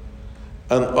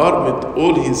and armed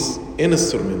all his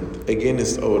instruments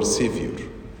against our Savior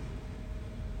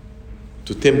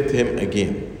to tempt him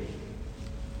again.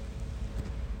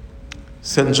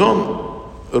 St. John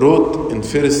wrote in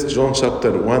 1 John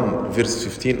chapter 1, verse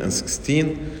 15 and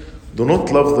 16, do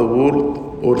not love the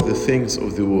world or the things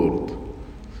of the world.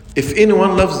 If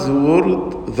anyone loves the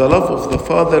world, the love of the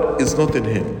Father is not in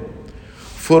him.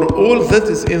 For all that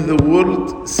is in the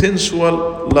world,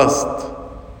 sensual lust,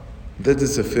 that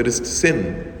is the first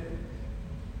sin.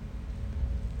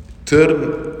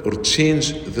 Turn or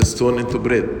change the stone into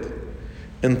bread.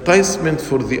 Enticement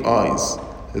for the eyes,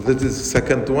 that is the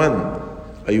second one.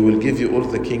 I will give you all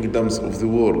the kingdoms of the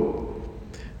world.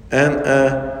 And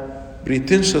a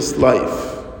pretentious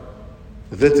life,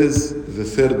 that is the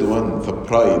third one, the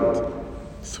pride.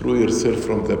 Throw yourself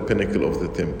from the pinnacle of the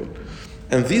temple.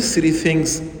 And these three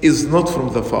things is not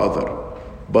from the Father,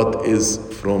 but is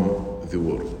from the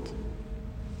world.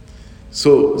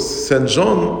 So St.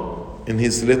 John, in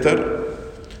his letter,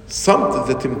 summed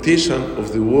the temptation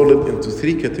of the world into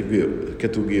three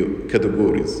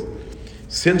categories.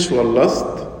 Sensual lust,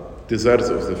 desires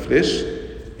of the flesh,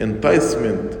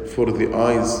 enticement for the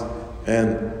eyes,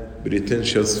 and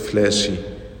pretentious, flashy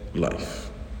life.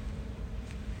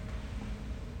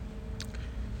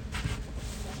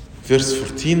 Verse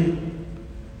 14,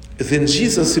 then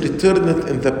Jesus returned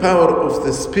in the power of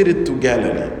the Spirit to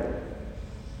Galilee.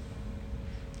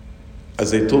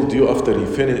 As I told you,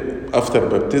 after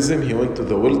baptism, he went to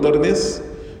the wilderness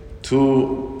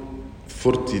to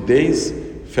 40 days,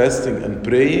 fasting and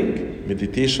praying,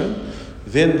 meditation.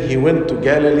 Then he went to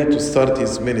Galilee to start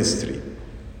his ministry.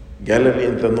 Galilee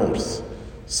in the north.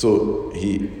 So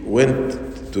he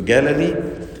went to Galilee,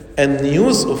 and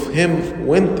news of him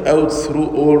went out through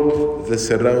all the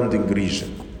surrounding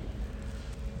region.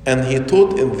 And he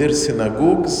taught in their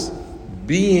synagogues,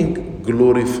 being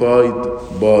glorified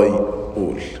by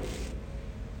all.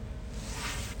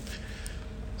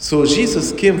 So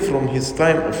Jesus came from his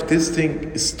time of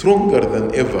testing stronger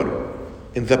than ever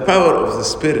in the power of the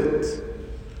Spirit.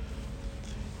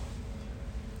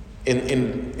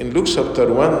 In Luke chapter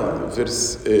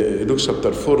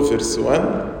 4, verse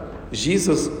 1,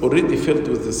 Jesus already filled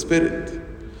with the Spirit,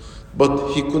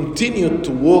 but he continued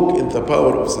to walk in the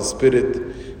power of the Spirit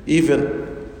even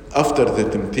after the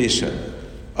temptation,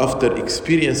 after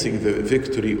experiencing the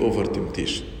victory over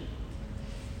temptation.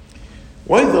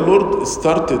 Why the Lord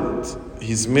started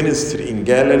his ministry in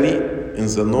Galilee, in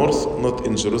the north, not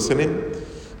in Jerusalem?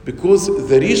 Because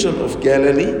the region of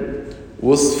Galilee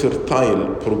was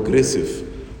fertile, progressive,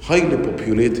 highly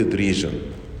populated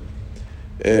region.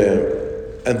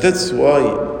 And that's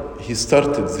why he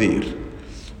started there.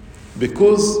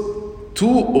 Because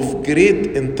two of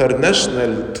great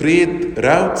international trade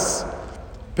routes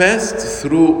passed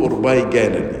through or by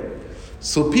Galilee.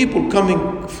 So people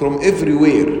coming from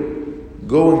everywhere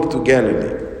going to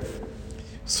Galilee.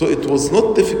 So it was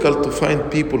not difficult to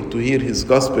find people to hear his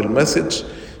gospel message,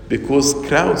 because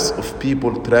crowds of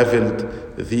people traveled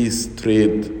these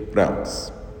trade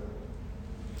routes.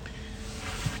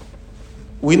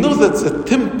 We know that the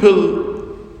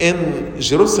temple in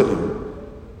Jerusalem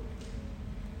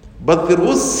But there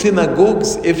was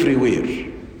synagogues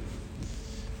everywhere.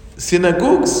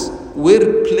 Synagogues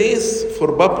were places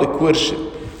for public worship.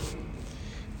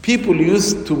 People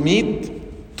used to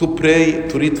meet, to pray,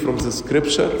 to read from the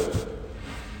scripture,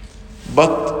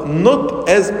 but not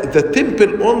as the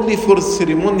temple only for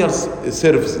ceremonial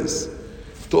services,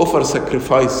 to offer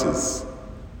sacrifices.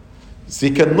 They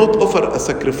cannot offer a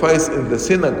sacrifice in the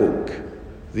synagogue.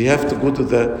 They have to go to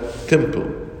the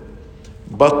temple.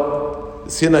 But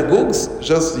synagogues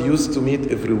just used to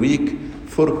meet every week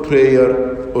for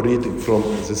prayer or reading from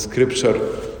the scripture,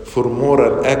 for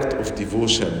moral act of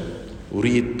devotion,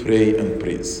 read, pray, and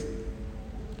praise.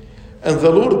 And the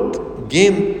Lord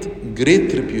gained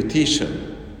great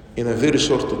reputation in a very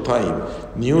short time.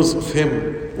 News of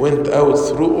him went out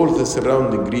through all the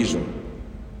surrounding region.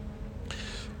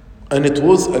 And it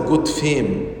was a good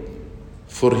fame,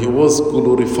 for he was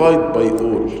glorified by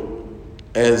all,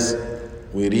 as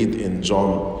we read in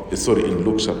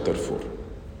Luke chapter 4.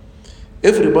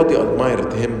 Everybody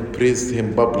admired him, praised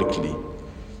him publicly,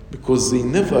 because they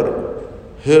never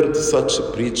heard such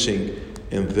preaching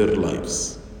in their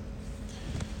lives.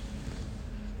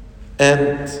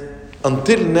 And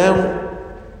until now,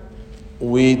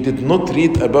 we did not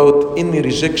read about any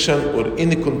rejection or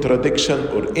any contradiction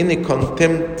or any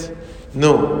contempt.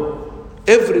 No,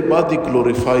 everybody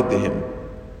glorified him.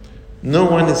 No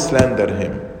one slandered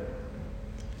him.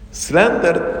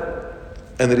 Slander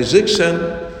and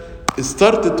rejection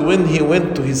started when he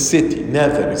went to his city,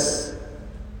 Nazareth.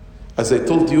 As I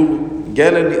told you,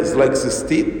 Galilee is like the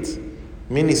state,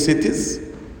 many cities.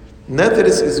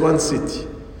 Nazareth is one city.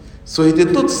 So he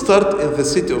did not start in the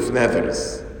city of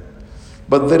Nazareth.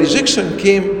 But the rejection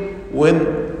came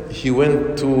when he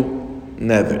went to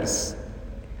Nazareth.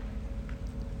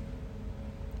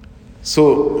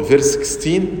 So, verse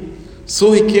 16,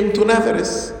 so he came to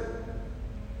Nazareth.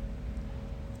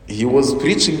 He was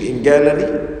preaching in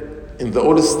Galilee, in the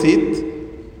old state,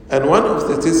 and one of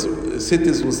the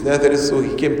cities was Nazareth, so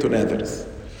he came to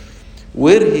Nazareth,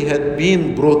 where he had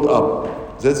been brought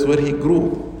up. That's where he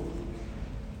grew.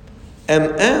 And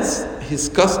as his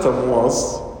custom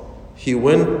was, he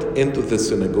went into the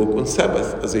synagogue on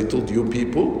Sabbath. As I told you,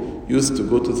 people used to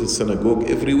go to the synagogue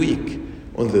every week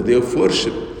on the day of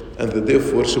worship, and the day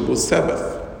of worship was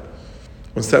Sabbath,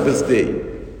 on Sabbath day,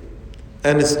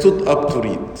 and he stood up to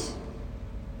read.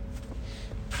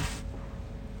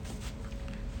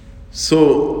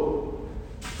 So,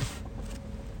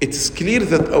 it's clear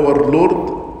that our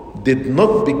Lord did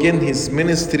not begin his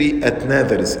ministry at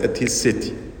Nazareth, at his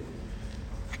city.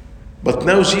 But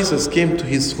now Jesus came to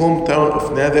his hometown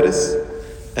of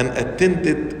Nazareth and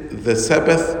attended the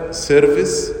Sabbath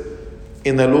service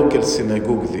in a local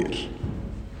synagogue there.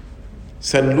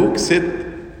 St. Luke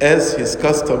said, as his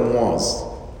custom was,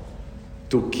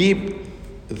 to keep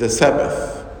the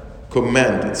Sabbath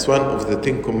command. It's one of the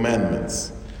 10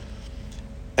 commandments.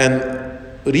 And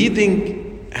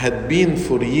reading had been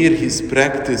for years his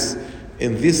practice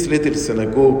in this little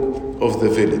synagogue of the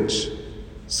village.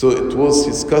 So it was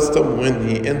his custom when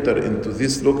he entered into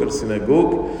this local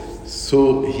synagogue,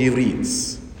 so he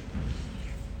reads.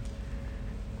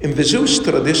 In the Jewish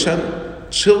tradition,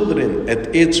 children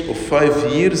at age of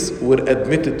 5 years were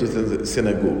admitted to the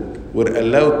synagogue, were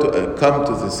allowed to come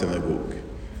to the synagogue.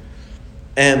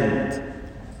 And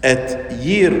at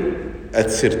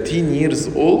 13 years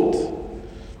old,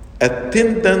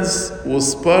 attendance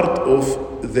was part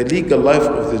of the legal life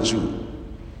of the Jew.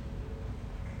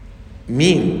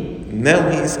 Now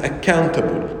he is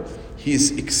accountable. He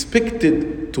is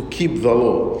expected to keep the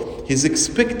law. He is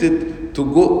expected to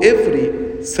go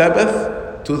every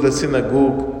Sabbath to the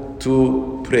synagogue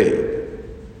to pray.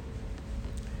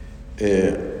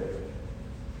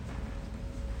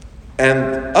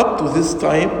 And up to this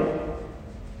time,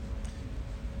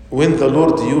 when the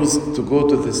Lord used to go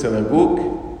to the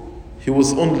synagogue, he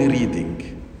was only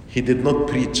reading. He did not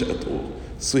preach at all.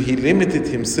 So he limited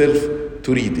himself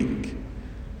to reading.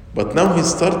 But now he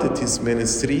started his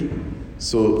ministry,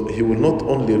 so he will not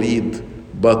only read,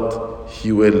 but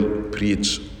he will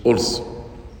preach also.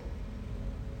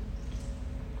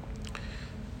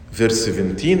 Verse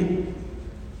 17,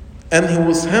 and he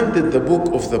was handed the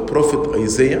book of the prophet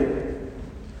Isaiah,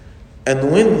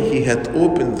 and when he had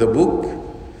opened the book,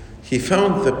 he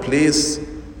found the place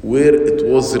where it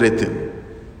was written,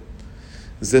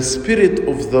 "The Spirit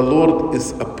of the Lord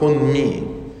is upon me,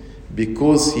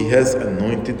 because he has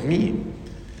anointed me."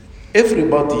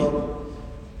 Everybody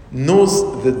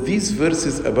knows that these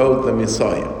verses about the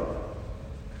Messiah.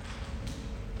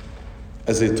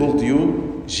 As I told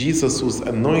you, Jesus was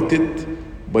anointed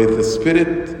by the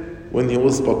Spirit when he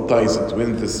was baptized,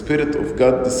 when the Spirit of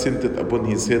God descended upon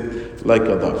his head like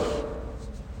a dove.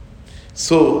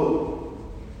 So,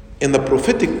 in a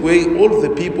prophetic way, all the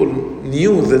people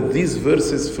knew that these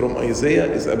verses from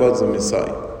Isaiah is about the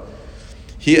Messiah.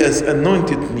 He has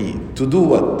anointed me to do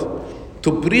what?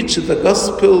 To preach the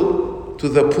gospel to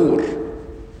the poor,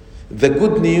 the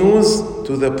good news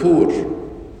to the poor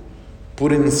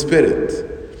in spirit.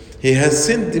 He has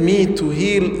sent me to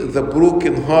heal the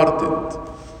brokenhearted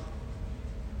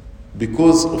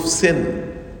because of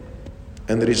sin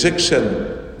and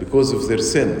rejection because of their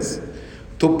sins.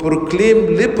 To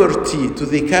proclaim liberty to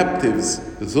the captives,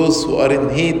 those who are in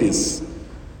Hades,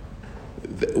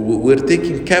 were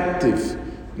taken captive.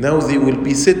 Now they will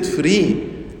be set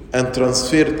free and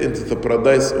transferred into the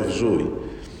paradise of joy.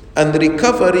 And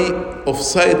recovery of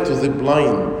sight to the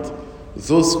blind,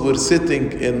 those who were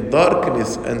sitting in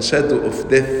darkness and shadow of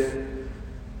death.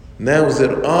 Now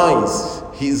their eyes,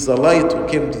 He is the light who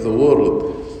came to the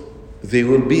world. They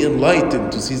will be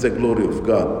enlightened to see the glory of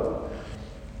God.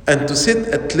 And to set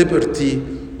at liberty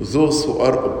those who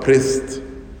are oppressed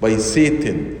by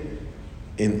Satan.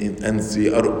 And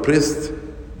they are oppressed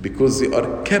because they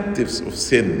are captives of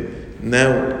sin.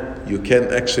 Now you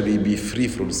can actually be free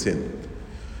from sin.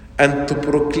 And to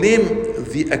proclaim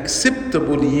the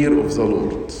acceptable year of the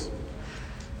Lord.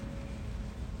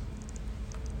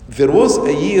 There was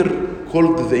a year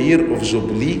called the year of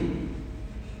Jubilee.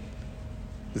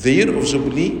 The year of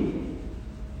Jubilee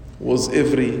was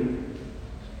every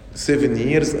 7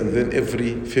 years and then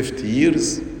every 50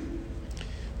 years.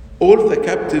 All the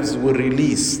captives were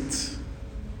released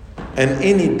and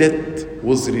any debt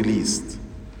was released.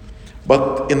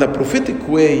 But in a prophetic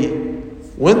way,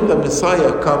 when the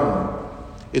Messiah comes,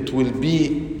 it will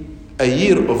be a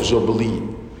year of Jubilee,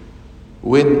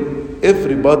 when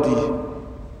everybody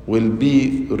will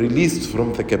be released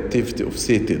from the captivity of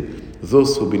Satan.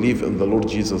 Those who believe in the Lord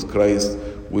Jesus Christ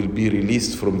will be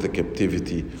released from the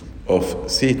captivity of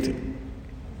Satan.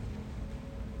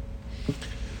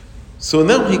 So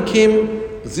now he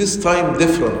came this time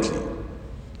differently.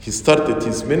 He started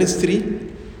his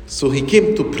ministry, so he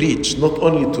came to preach, not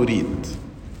only to read.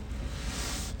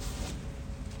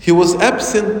 He was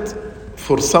absent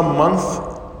for some months,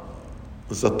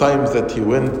 the time that he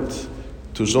went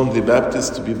to John the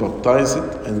Baptist to be baptized,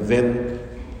 and then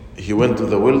he went to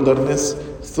the wilderness.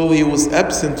 So he was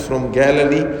absent from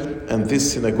Galilee and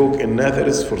this synagogue in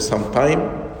Nazareth for some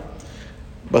time,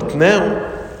 but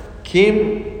now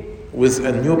came with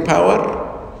a new power,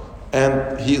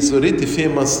 and he is already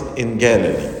famous in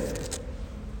Galilee.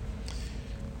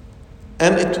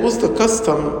 And it was the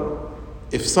custom,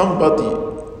 if somebody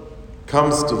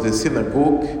comes to the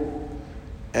synagogue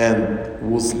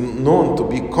and was known to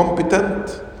be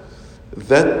competent,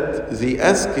 that they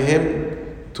ask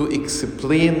him to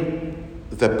explain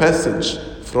the passage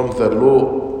from the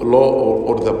law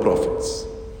or the prophets.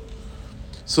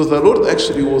 So the Lord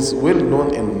actually was well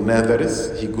known in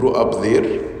Nazareth. He grew up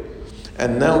there,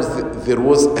 and now there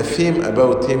was a fame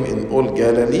about him in all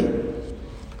Galilee.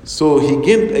 So he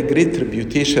gained a great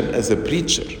reputation as a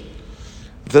preacher.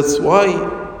 That's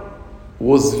why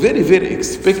was very, very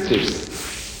expected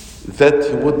that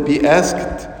he would be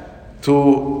asked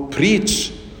to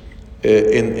preach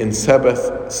in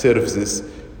Sabbath services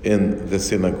in the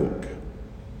synagogue.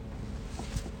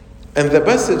 And the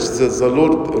passage that the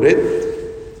Lord read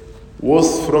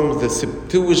was from the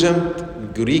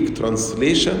Septuagint Greek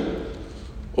translation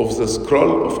of the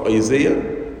scroll of Isaiah,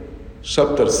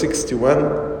 chapter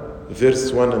 61,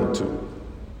 verse 1 and 2.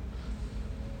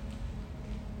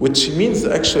 Which means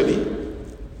actually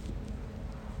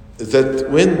that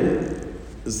when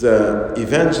the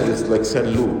evangelist like St.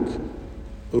 Luke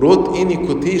wrote any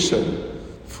quotation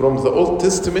from the Old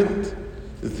Testament,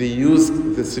 they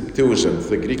used the Septuagint,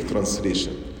 the Greek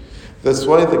translation. That's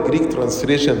why the Greek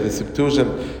translation, the Septuagint,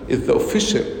 is the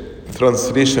official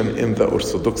translation in the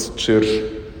Orthodox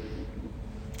Church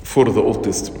for the Old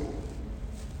Testament.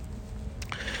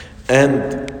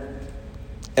 And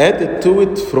added to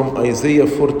it from Isaiah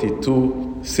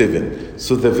 42:7.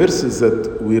 So the verses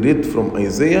that we read from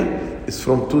Isaiah is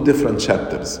from two different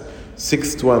chapters,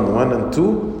 61, 1 and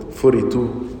 2,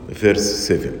 42, verse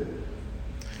 7.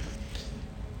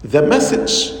 The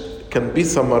message can be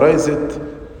summarized: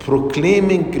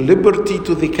 proclaiming liberty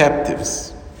to the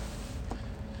captives,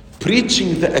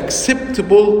 preaching the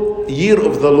acceptable year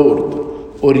of the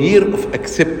Lord, or year of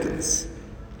acceptance.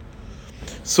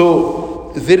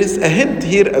 So there is a hint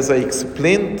here, as I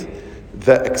explained.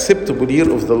 The acceptable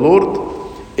year of the Lord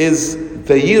is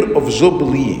the year of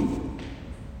Jubilee.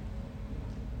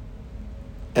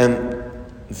 And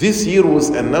this year was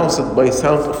announced by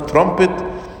sound of trumpet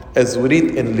as we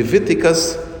read in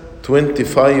Leviticus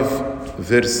 25,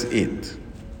 verse 8.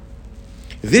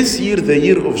 This year, the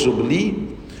year of Jubilee,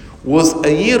 was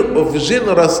a year of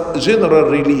general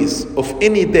release of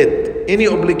any debt, any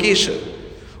obligation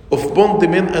of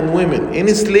bondmen and women,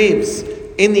 any slaves,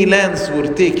 any lands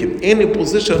were taken, any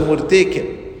possession were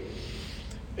taken,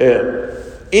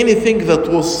 anything that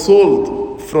was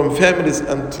sold from families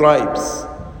and tribes,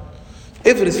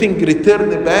 everything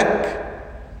returned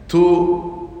back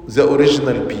to the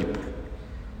original people.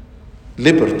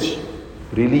 Liberty,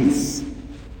 release.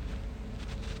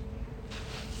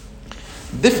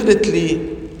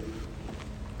 Definitely,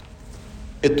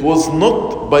 it was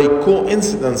not by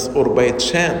coincidence or by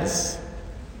chance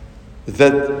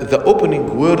that the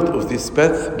opening word of this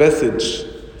passage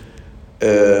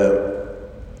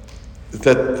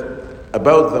that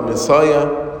about the Messiah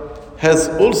has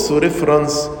also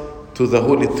reference to the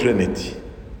Holy Trinity.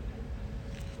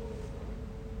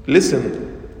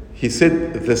 Listen, he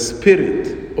said, the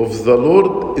Spirit of the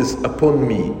Lord is upon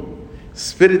me.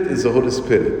 Spirit is the Holy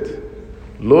Spirit.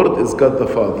 Lord is God the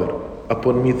Father,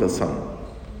 upon me the Son.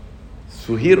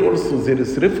 So here also there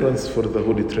is reference for the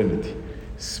Holy Trinity.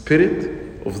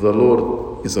 Spirit of the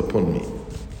Lord is upon me.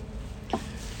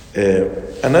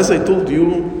 And as I told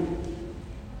you,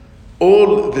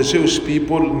 all the Jewish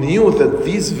people knew that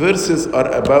these verses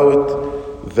are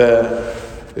about the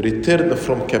return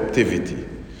from captivity.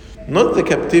 Not the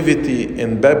captivity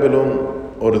in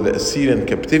Babylon or the Assyrian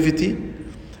captivity,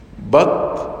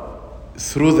 but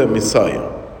through the Messiah.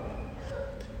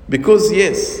 Because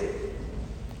yes,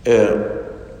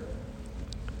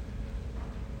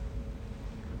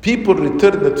 people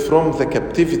returned from the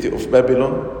captivity of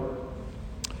Babylon,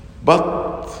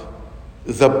 but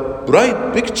the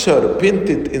bright picture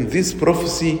painted in this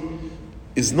prophecy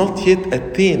is not yet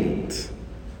attained.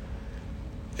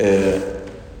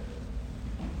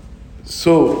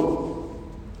 So,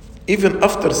 even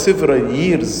after several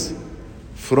years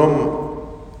from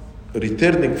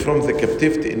returning from the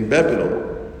captivity in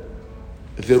Babylon,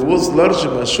 there was large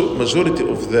majority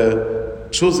of the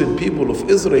chosen people of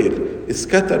Israel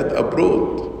scattered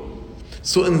abroad.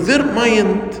 So in their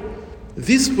mind,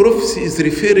 this prophecy is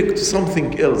referring to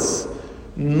something else,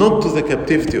 not to the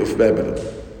captivity of Babylon.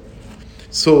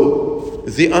 So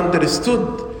they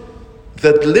understood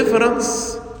that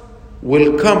deliverance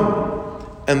will come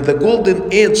and the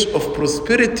golden age of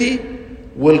prosperity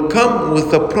will come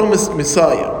with the promised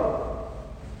Messiah.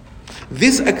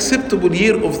 This acceptable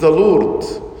year of the Lord,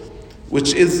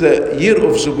 which is the year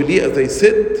of Jubilee, as I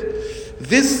said,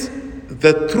 this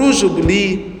the true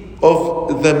Jubilee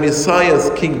of the Messiah's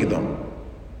kingdom.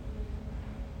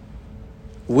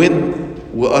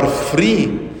 When we are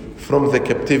free from the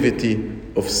captivity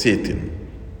of Satan.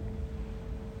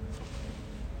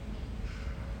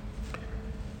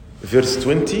 Verse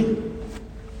 20,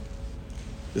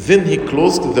 then he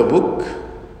closed the book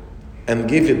and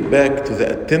gave it back to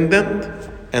the attendant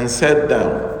and sat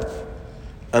down.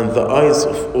 And the eyes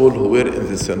of all who were in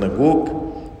the synagogue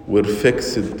were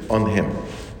fixed on him.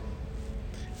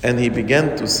 And he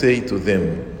began to say to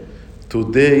them,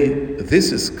 today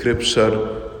this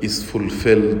scripture is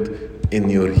fulfilled in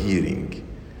your hearing.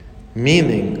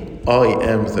 Meaning, I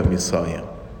am the Messiah.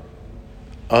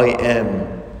 I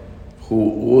am who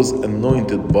was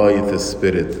anointed by the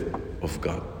Spirit of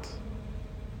God.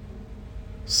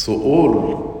 So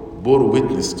all bore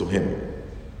witness to him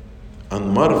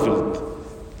and marveled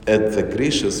at the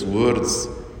gracious words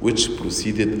which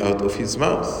proceeded out of his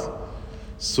mouth.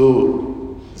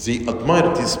 So they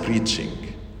admired his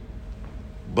preaching,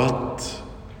 but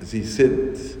they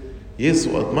said, yes,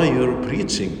 we admire your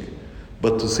preaching,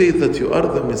 but to say that you are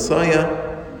the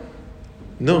Messiah,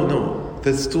 no,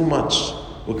 that's too much.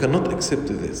 We cannot accept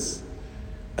this.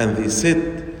 And they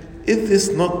said, is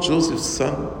this not Joseph's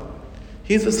son?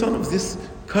 He is the son of this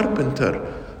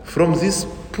carpenter from this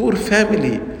poor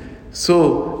family.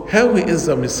 So how he is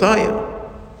the Messiah?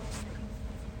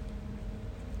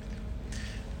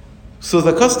 So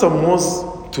the custom was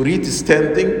to read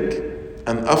standing,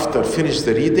 and after finish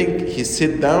the reading, he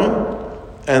sit down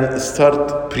and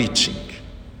start preaching.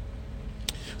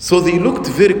 So they looked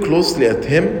very closely at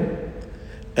him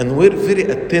and were very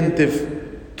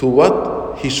attentive to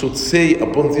what he should say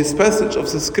upon this passage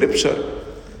of the scripture.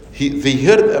 They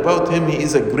heard about him, he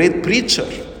is a great preacher.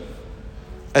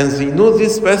 And they know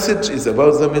this passage is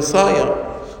about the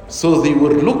Messiah. So they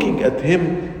were looking at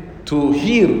him to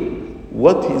hear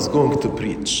what he is going to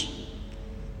preach.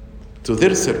 To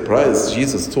their surprise,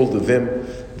 Jesus told them,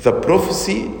 the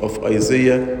prophecy of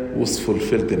Isaiah was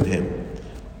fulfilled in him.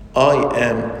 I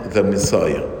am the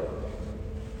Messiah.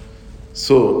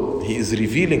 So he is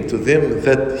revealing to them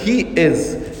that he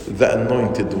is the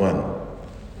anointed one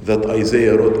that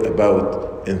Isaiah wrote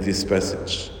about in this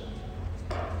passage.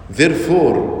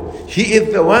 Therefore, he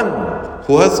is the one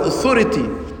who has authority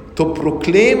to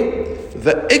proclaim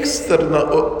the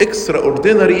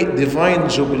extraordinary divine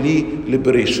Jubilee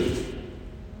liberation.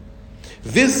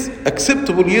 This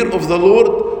acceptable year of the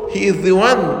Lord, he is the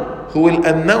one who will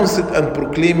announce it and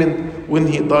proclaim it when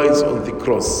he dies on the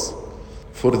cross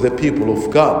for the people of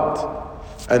God.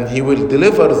 And he will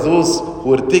deliver those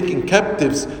who are taken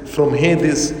captives from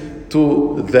Hades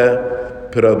to the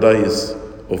paradise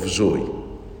of joy.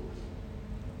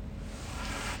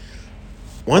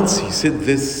 Once he said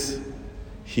this,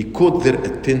 he caught their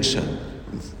attention.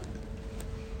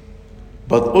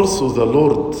 But also the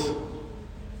Lord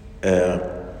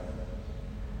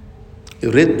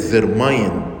read their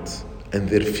mind and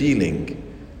their feeling.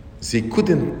 They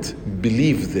couldn't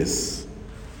believe this.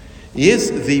 Yes,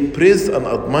 they praised and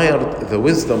admired the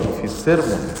wisdom of his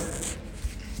sermon,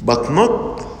 but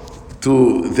not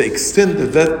to the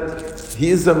extent that he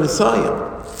is the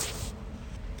Messiah.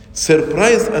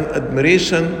 Surprise and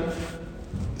admiration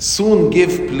soon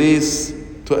gave place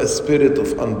to a spirit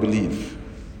of unbelief.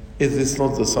 Is this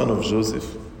not the son of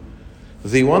Joseph?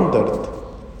 They wondered,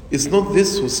 is not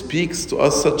this who speaks to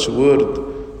us such a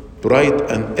word, bright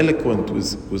and eloquent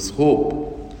with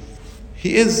hope?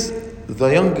 He is the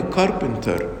young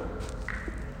carpenter,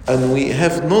 and we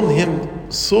have known him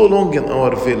so long in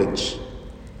our village.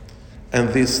 And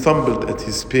they stumbled at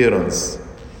his parents,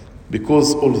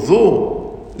 because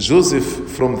although Joseph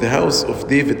from the house of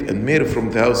David and Mary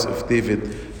from the house of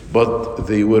David, but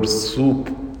they were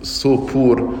so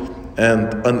poor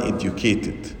and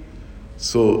uneducated.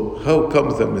 So how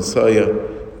come the Messiah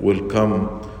will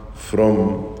come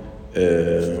from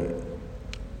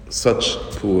such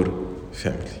poor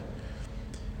family?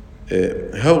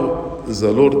 How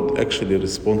the Lord actually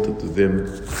responded to them,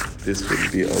 this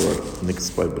will be our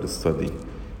next Bible study.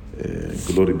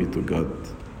 Glory be to God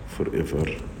forever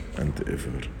and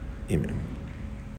ever. Amen.